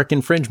trademark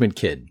infringement,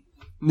 kid.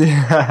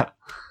 Yeah.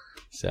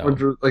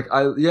 So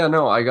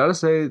I gotta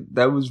say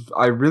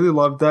I really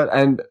loved that.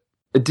 And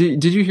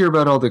did you hear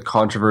about all the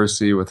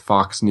controversy with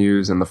Fox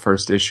News and the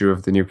first issue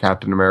of the new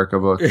Captain America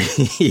book?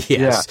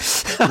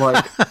 Yes. Yeah.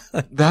 Like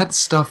that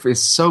stuff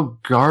is so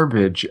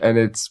garbage, and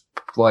it's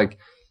like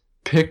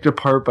picked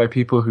apart by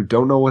people who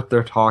don't know what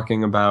they're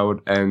talking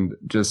about and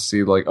just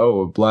see like,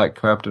 oh, black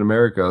Captain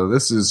America.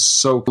 This is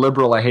so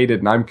liberal. I hate it,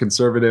 and I'm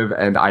conservative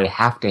and I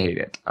have to hate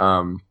it.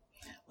 Well,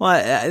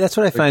 that's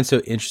what I find so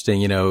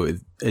interesting,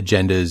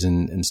 agendas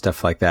and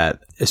stuff like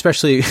that,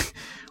 especially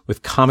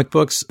with comic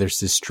books. There's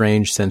this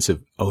strange sense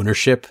of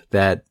ownership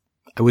that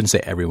I wouldn't say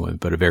everyone,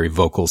 but a very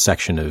vocal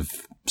section of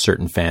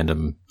certain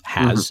fandom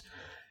has.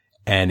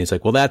 Mm-hmm. And it's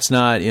like, well, that's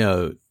not,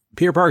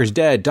 Peter Parker's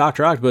dead.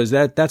 Dr. Octopus,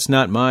 that's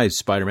not my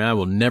Spider-Man. I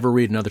will never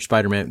read another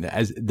Spider-Man,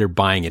 as they're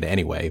buying it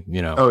anyway,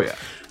 you know. Oh, yeah.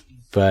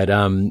 But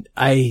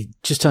I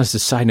just, as a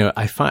side note,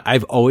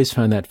 I've always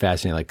found that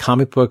fascinating. Like,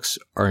 comic books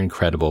are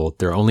incredible.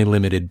 They're only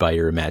limited by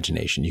your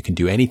imagination. You can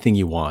do anything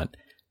you want.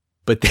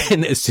 But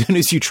then as soon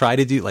as you try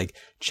to do, like,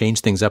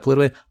 change things up a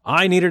little bit,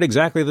 I need it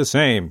exactly the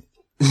same.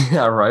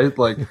 Yeah, right?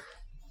 Like,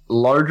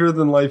 larger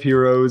than life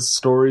heroes,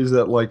 stories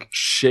that, like,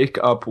 shake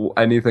up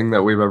anything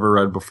that we've ever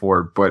read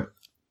before, but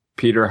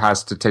Peter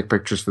has to take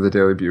pictures for the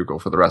Daily Bugle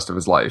for the rest of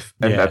his life,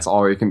 and that's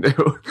all he can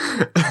do.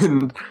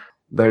 And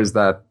there's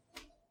that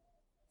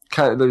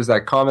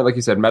comment, like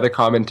you said, meta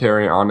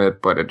commentary on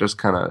it, but it just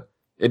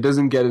it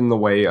doesn't get in the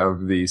way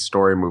of the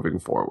story moving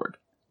forward.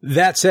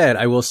 That said,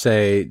 I will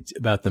say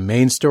about the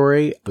main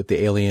story with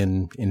the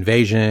alien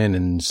invasion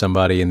and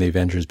somebody in the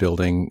Avengers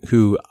building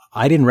who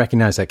I didn't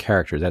recognize that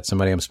character. Is that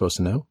somebody I'm supposed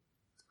to know?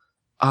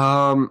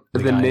 The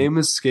name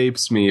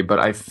escapes me, but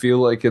I feel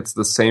like it's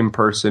the same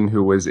person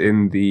who was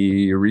in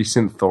the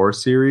recent Thor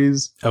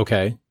series.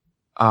 Okay.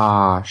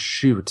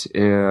 Shoot.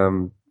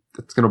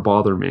 That's gonna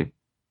bother me.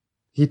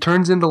 He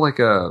turns into like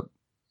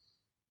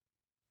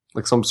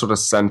some sort of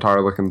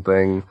centaur looking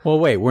thing. Well,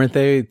 wait,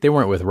 they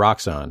weren't with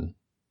Roxxon.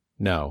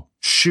 No.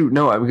 Shoot,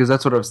 no, because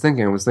that's what I was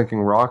thinking. I was thinking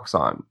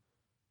Roxxon.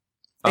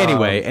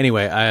 Anyway,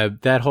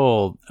 that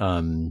whole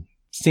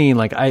scene,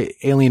 like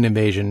alien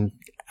invasion,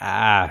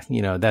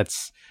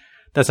 that's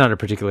not a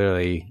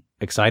particularly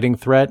exciting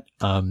threat.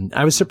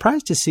 I was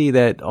surprised to see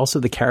that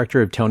also the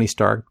character of Tony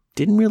Stark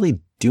didn't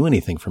really do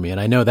anything for me. And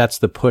I know that's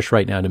the push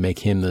right now to make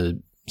him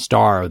the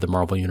star of the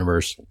Marvel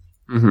Universe.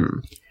 Mm-hmm.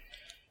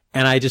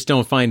 And I just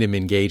don't find him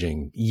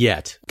engaging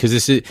yet,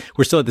 because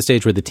we're still at the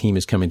stage where the team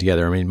is coming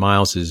together. I mean,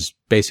 Miles is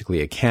basically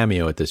a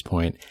cameo at this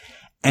point.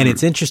 And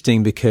it's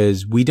interesting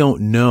because we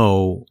don't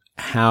know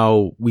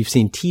how we've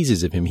seen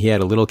teases of him. He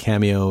had a little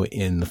cameo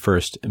in the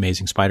first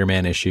Amazing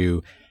Spider-Man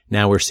issue.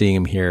 Now we're seeing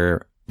him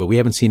here, but we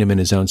haven't seen him in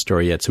his own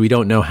story yet. So we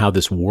don't know how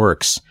this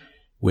works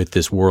with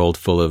this world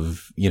full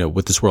of,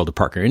 with this world of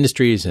Parker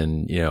Industries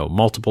and,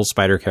 multiple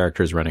Spider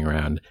characters running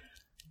around.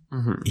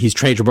 Mm-hmm. He's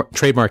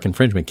trademark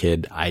infringement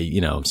kid.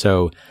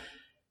 So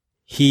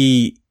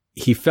he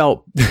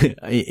felt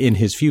in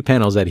his few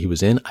panels that he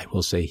was in, I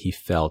will say he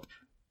felt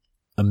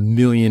a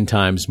million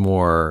times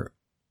more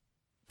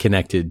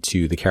connected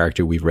to the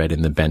character we've read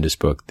in the Bendis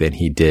book than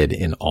he did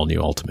in All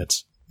New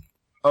Ultimates.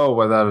 Oh,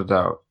 without a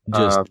doubt.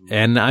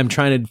 And I'm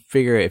trying to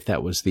figure if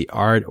that was the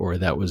art or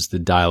that was the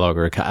dialogue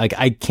or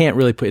I can't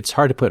really it's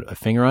hard to put a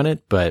finger on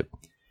it, but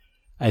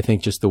I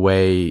think just the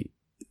way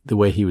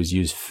he was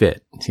used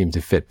seemed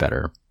to fit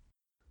better.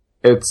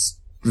 It's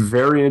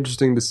very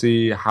interesting to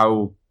see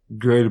how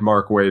good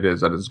Mark Waid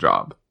is at his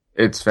job.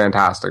 It's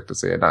fantastic to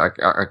see it.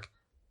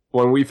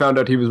 When we found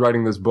out he was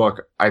writing this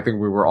book, I think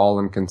we were all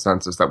in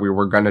consensus that we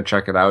were going to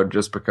check it out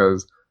just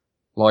because,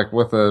 like,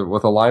 with a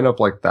lineup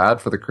like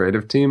that for the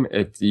creative team,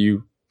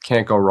 you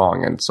can't go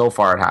wrong. And so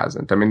far it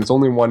hasn't. I mean, it's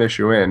only one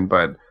issue in,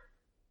 but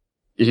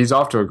he's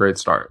off to a great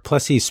start.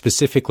 Plus, he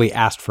specifically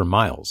asked for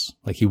Miles.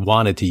 Like, he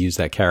wanted to use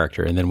that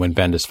character. And then when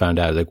Bendis found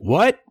out, like,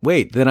 what?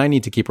 Wait, then I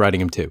need to keep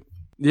writing him too.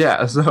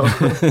 Yeah, so.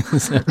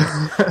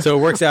 So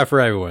it works out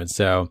for everyone.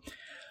 So,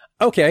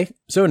 okay.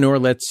 So, Noor,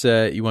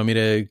 you want me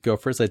to go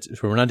first? So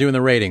we're not doing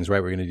the ratings,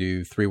 right? We're going to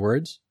do 3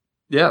 words?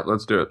 Yeah,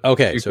 let's do it.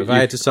 Okay. So if I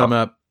had to sum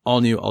up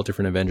All New, All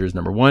Different Avengers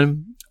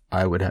 #1,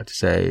 I would have to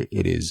say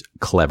it is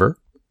clever.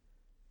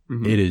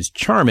 Mm-hmm. It is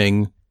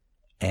charming.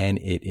 And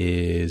it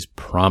is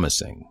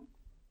promising.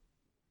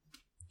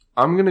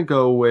 I'm going to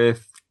go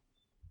with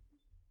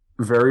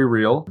very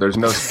real. There's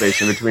no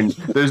space in between.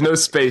 There's no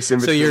space in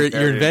between. So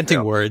you're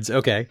inventing words.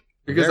 Okay.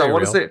 Because I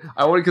want to say,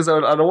 I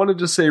don't want to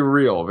just say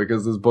real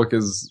because this book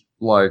is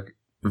like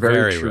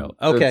very true. Real.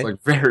 Okay. It's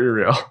like very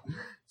real.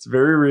 It's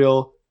very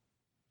real,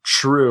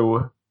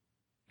 true.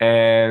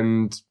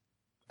 And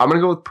I'm going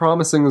to go with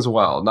promising as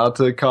well. Not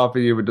to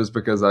copy you, but just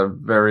because I'm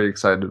very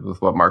excited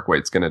with what Mark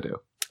Waid's going to do.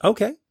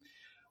 Okay.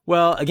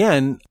 Well,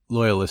 again,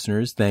 loyal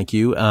listeners, thank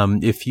you.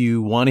 If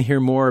you want to hear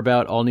more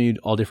about All New,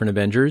 All Different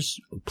Avengers,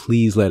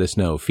 please let us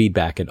know.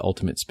 Feedback at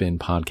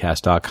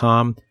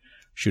ultimatespinpodcast.com.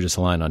 Shoot us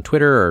a line on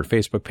Twitter or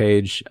Facebook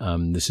page.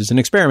 This is an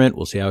experiment.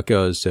 We'll see how it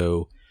goes.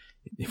 So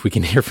if we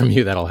can hear from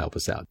you, that'll help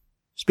us out.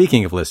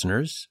 Speaking of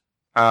listeners.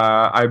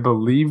 I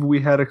believe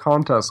we had a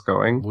contest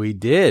going. We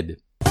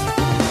did.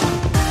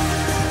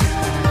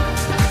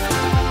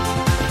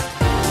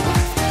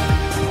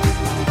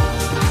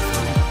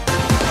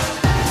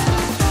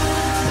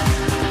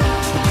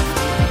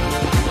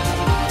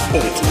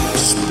 Ultimate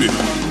Spin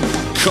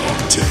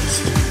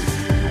Contest.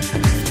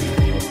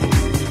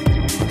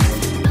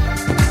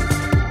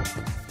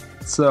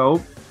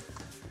 So,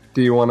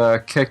 do you want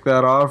to kick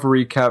that off?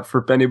 Recap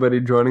for anybody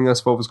joining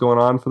us what was going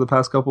on for the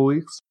past couple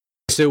weeks?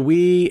 So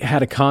we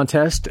had a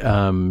contest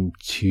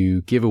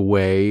to give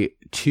away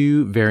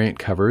 2 variant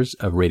covers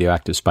of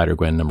Radioactive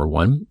Spider-Gwen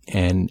 #1.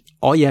 And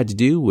all you had to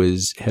do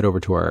was head over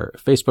to our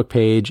Facebook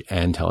page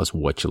and tell us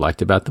what you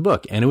liked about the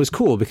book. And it was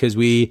cool because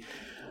we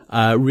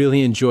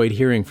really enjoyed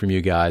hearing from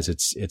you guys.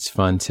 It's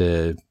fun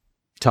to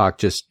talk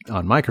just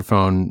on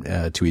microphone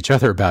to each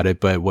other about it,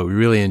 but what we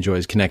really enjoy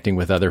is connecting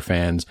with other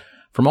fans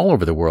from all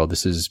over the world.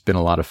 This has been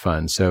a lot of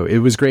fun. So it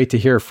was great to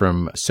hear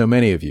from so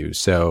many of you.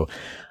 So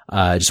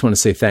I just want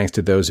to say thanks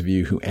to those of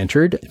you who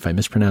entered. If I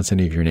mispronounce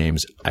any of your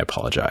names, I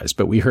apologize.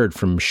 But we heard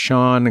from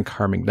Sean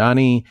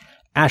Carmignani,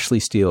 Ashley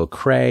Steele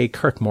Cray,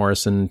 Kirk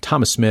Morrison,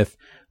 Thomas Smith,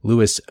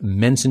 Louis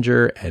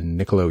Mensinger, and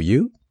Nicolo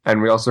Yu.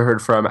 And we also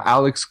heard from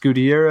Alex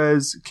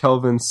Gutierrez,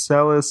 Kelvin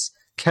Sellis,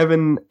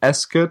 Kevin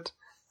Escott,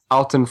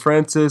 Alton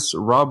Francis,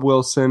 Rob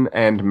Wilson,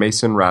 and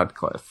Mason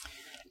Radcliffe.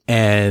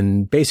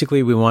 And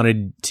basically, we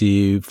wanted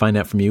to find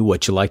out from you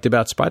what you liked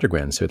about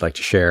Spider-Gwen. So I'd like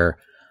to share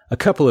a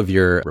couple of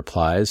your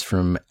replies.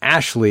 From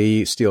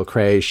Ashley Steele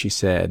Cray, she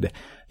said,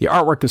 the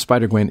artwork of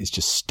Spider-Gwen is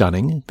just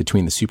stunning.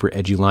 Between the super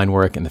edgy line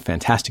work and the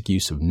fantastic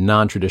use of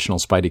non-traditional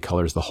Spidey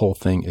colors, the whole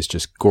thing is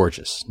just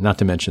gorgeous. Not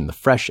to mention the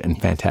fresh and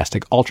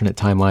fantastic alternate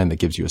timeline that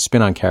gives you a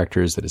spin on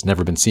characters that has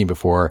never been seen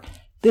before.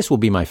 This will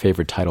be my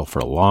favorite title for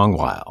a long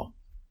while.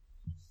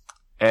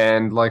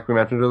 And like we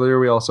mentioned earlier,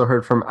 we also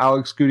heard from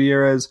Alex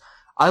Gutierrez.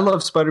 I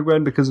love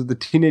Spider-Gwen because of the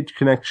teenage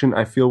connection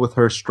I feel with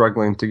her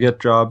struggling to get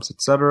jobs,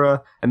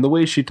 etc., and the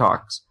way she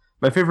talks.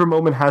 My favorite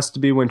moment has to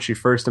be when she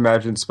first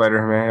imagines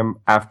Spider-Man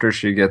after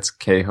she gets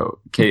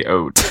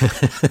KO'd.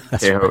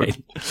 That's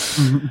right.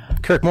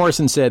 Kirk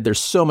Morrison said, there's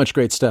so much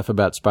great stuff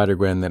about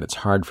Spider-Gwen that it's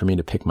hard for me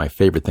to pick my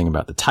favorite thing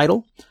about the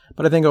title.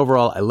 But I think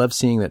overall, I love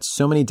seeing that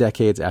so many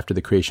decades after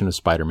the creation of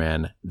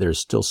Spider-Man, there's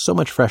still so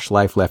much fresh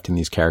life left in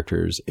these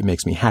characters. It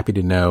makes me happy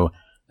to know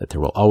that there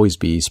will always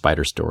be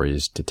Spider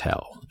stories to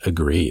tell.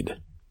 Agreed.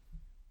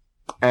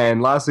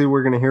 And lastly,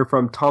 we're going to hear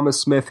from Thomas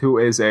Smith, who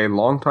is a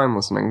longtime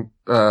listening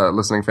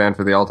fan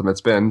for the Ultimate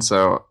Spin.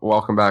 So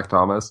welcome back,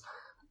 Thomas.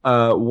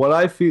 What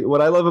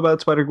I love about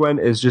Spider-Gwen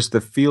is just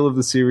the feel of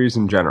the series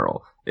in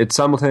general. It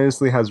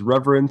simultaneously has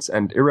reverence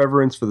and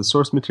irreverence for the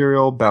source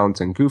material,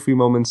 balancing goofy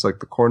moments like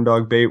the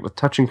corndog bait with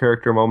touching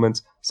character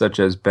moments such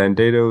as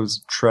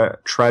Bandito's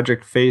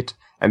tragic fate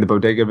and the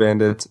Bodega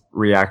Bandit's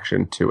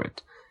reaction to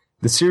it.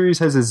 The series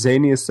has a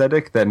zany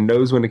aesthetic that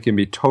knows when it can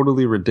be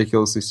totally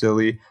ridiculously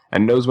silly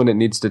and knows when it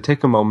needs to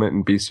take a moment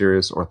and be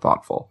serious or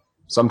thoughtful.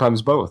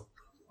 Sometimes both.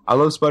 I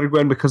love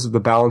Spider-Gwen because of the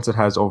balance it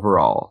has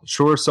overall.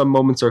 Sure, some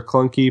moments are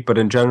clunky, but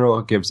in general,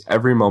 it gives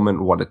every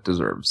moment what it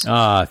deserves.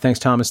 Thanks,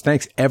 Thomas.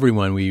 Thanks,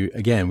 everyone. We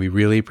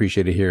really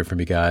appreciate it hearing from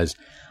you guys.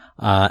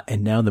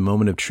 And now the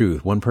moment of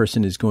truth. One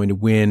person is going to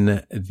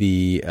win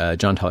the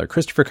John Tyler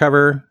Christopher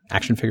cover,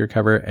 action figure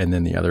cover, and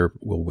then the other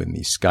will win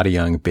the Scotty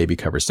Young baby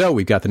cover. So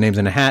we've got the names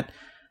in a hat.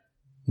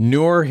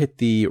 Noor, hit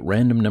the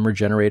random number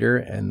generator,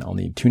 and I'll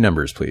need 2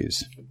 numbers,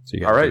 please. So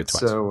you got all right,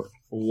 so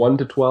 1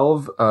 to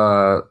 12.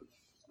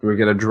 Do we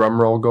get a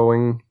drum roll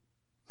going?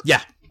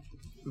 Yeah.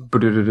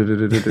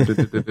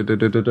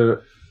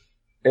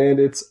 And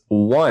it's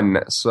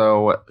 1.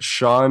 So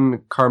Sean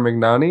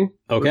Carmignani.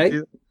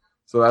 Okay.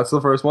 So that's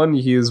the first one.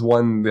 He's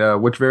won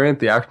which variant?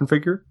 The action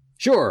figure?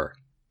 Sure.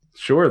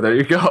 There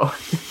you go.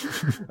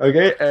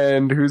 Okay,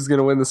 and who's going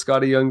to win the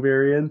Scotty Young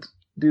variant?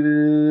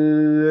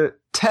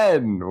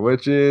 10,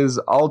 which is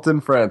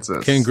Alton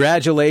Francis.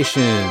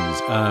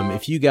 Congratulations.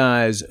 If you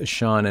guys,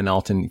 Sean and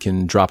Alton,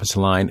 can drop us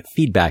a line,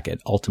 feedback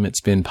at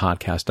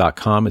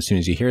ultimatespinpodcast.com as soon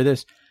as you hear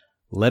this.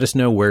 Let us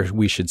know where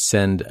we should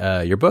send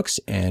your books,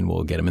 and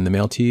we'll get them in the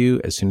mail to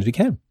you as soon as we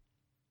can.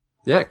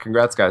 Yeah,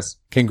 congrats, guys.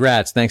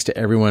 Congrats. Thanks to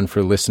everyone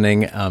for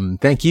listening.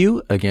 Thank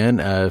you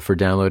again for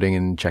downloading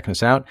and checking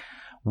us out.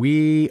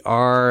 We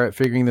are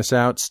figuring this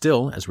out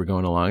still as we're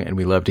going along, and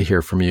we love to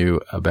hear from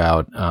you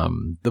about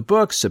the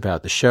books,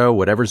 about the show,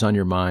 whatever's on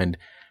your mind.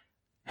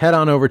 Head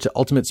on over to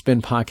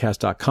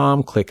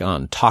ultimatespinpodcast.com, click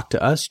on Talk to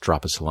Us,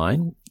 drop us a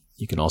line.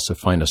 You can also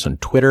find us on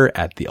Twitter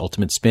at The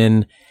Ultimate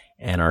Spin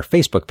and our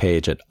Facebook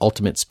page at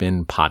Ultimate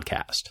Spin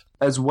Podcast.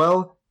 As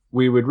well,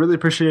 we would really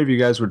appreciate if you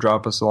guys would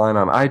drop us a line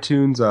on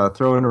iTunes,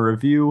 throw in a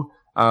review.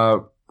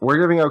 We're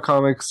giving out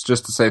comics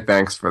just to say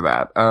thanks for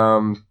that.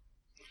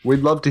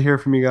 We'd love to hear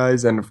from you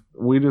guys, and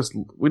we just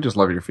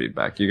love your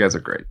feedback. You guys are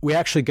great. We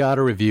actually got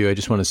a review. I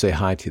just want to say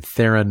hi to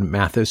Theron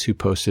Mathis, who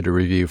posted a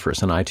review for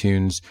us on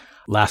iTunes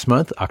last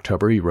month,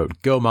 October. He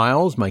wrote, "Go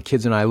Miles. My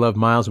kids and I love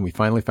Miles, and we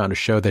finally found a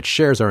show that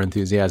shares our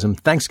enthusiasm.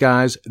 Thanks,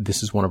 guys.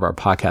 This is one of our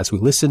podcasts we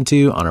listen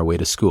to on our way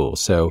to school."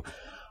 So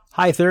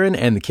hi, Theron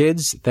and the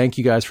kids. Thank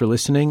you guys for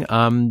listening.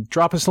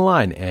 Drop us a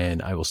line,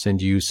 and I will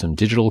send you some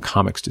digital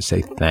comics to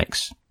say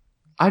thanks.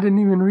 I didn't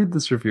even read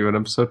this review, and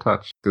I'm so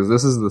touched because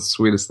this is the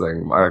sweetest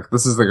thing.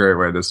 This is the great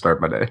way to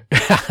start my day.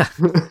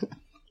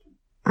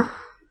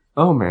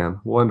 Oh,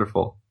 man.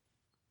 Wonderful.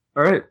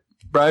 All right.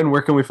 Brian,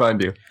 where can we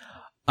find you?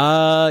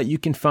 You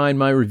can find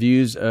my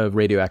reviews of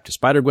Radioactive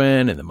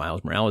Spider-Gwen and the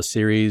Miles Morales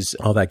series,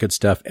 all that good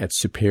stuff at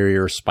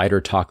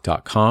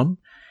superiorspidertalk.com.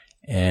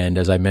 And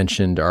as I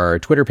mentioned, our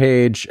Twitter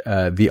page,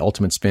 The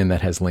Ultimate Spin,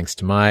 that has links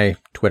to my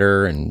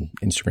Twitter and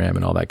Instagram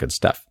and all that good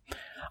stuff.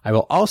 I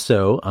will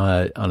also,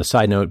 on a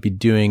side note, be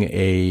doing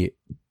a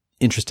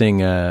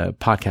interesting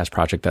podcast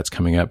project that's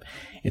coming up.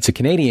 It's a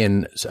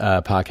Canadian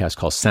podcast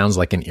called Sounds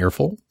Like an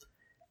Earful.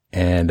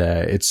 And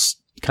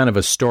it's kind of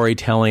a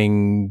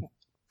storytelling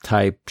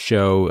type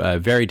show,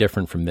 very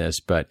different from this.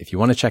 But if you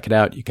want to check it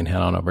out, you can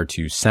head on over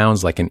to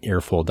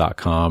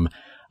soundslikeanearful.com.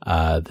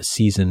 The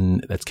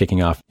season that's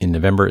kicking off in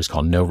November is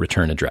called No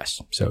Return Address.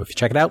 So if you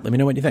check it out, let me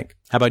know what you think.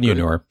 How about you,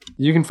 Noor?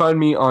 You can find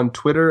me on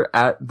Twitter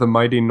at the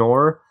Mighty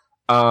Noor.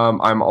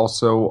 I'm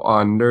also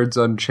on Nerds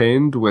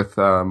Unchained with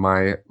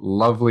my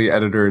lovely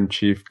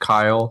editor-in-chief,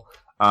 Kyle.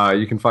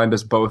 You can find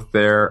us both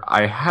there.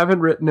 I haven't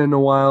written in a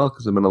while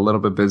because I've been a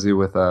little bit busy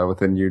with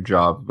a new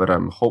job, but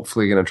I'm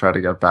hopefully going to try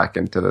to get back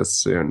into this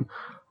soon.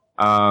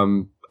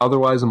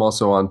 Otherwise, I'm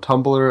also on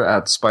Tumblr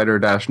at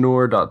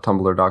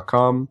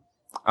spider-noor.tumblr.com.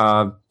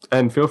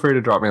 And feel free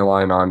to drop me a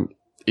line on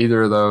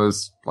either of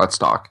those. Let's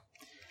talk.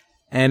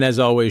 And as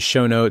always,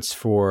 show notes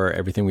for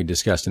everything we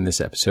discussed in this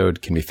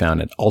episode can be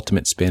found at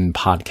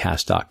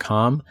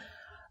ultimatespinpodcast.com.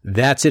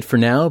 That's it for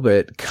now,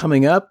 but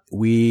coming up,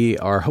 we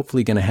are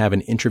hopefully going to have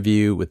an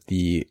interview with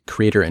the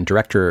creator and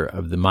director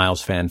of the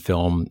Miles fan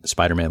film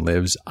Spider-Man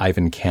Lives,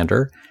 Ivan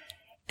Kander.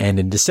 And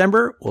in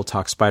December, we'll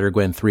talk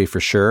Spider-Gwen 3 for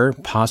sure,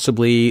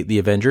 possibly the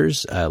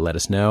Avengers, let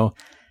us know.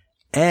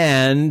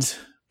 And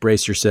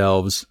brace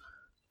yourselves,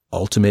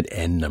 Ultimate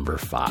End number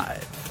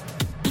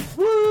 5.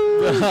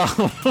 Woo!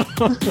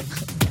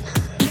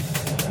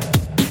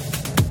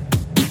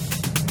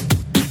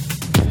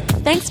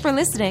 Thanks for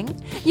listening.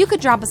 You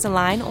could drop us a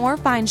line or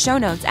find show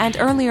notes and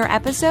earlier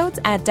episodes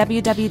at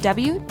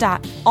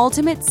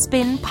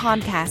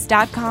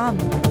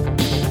www.ultimatespinpodcast.com.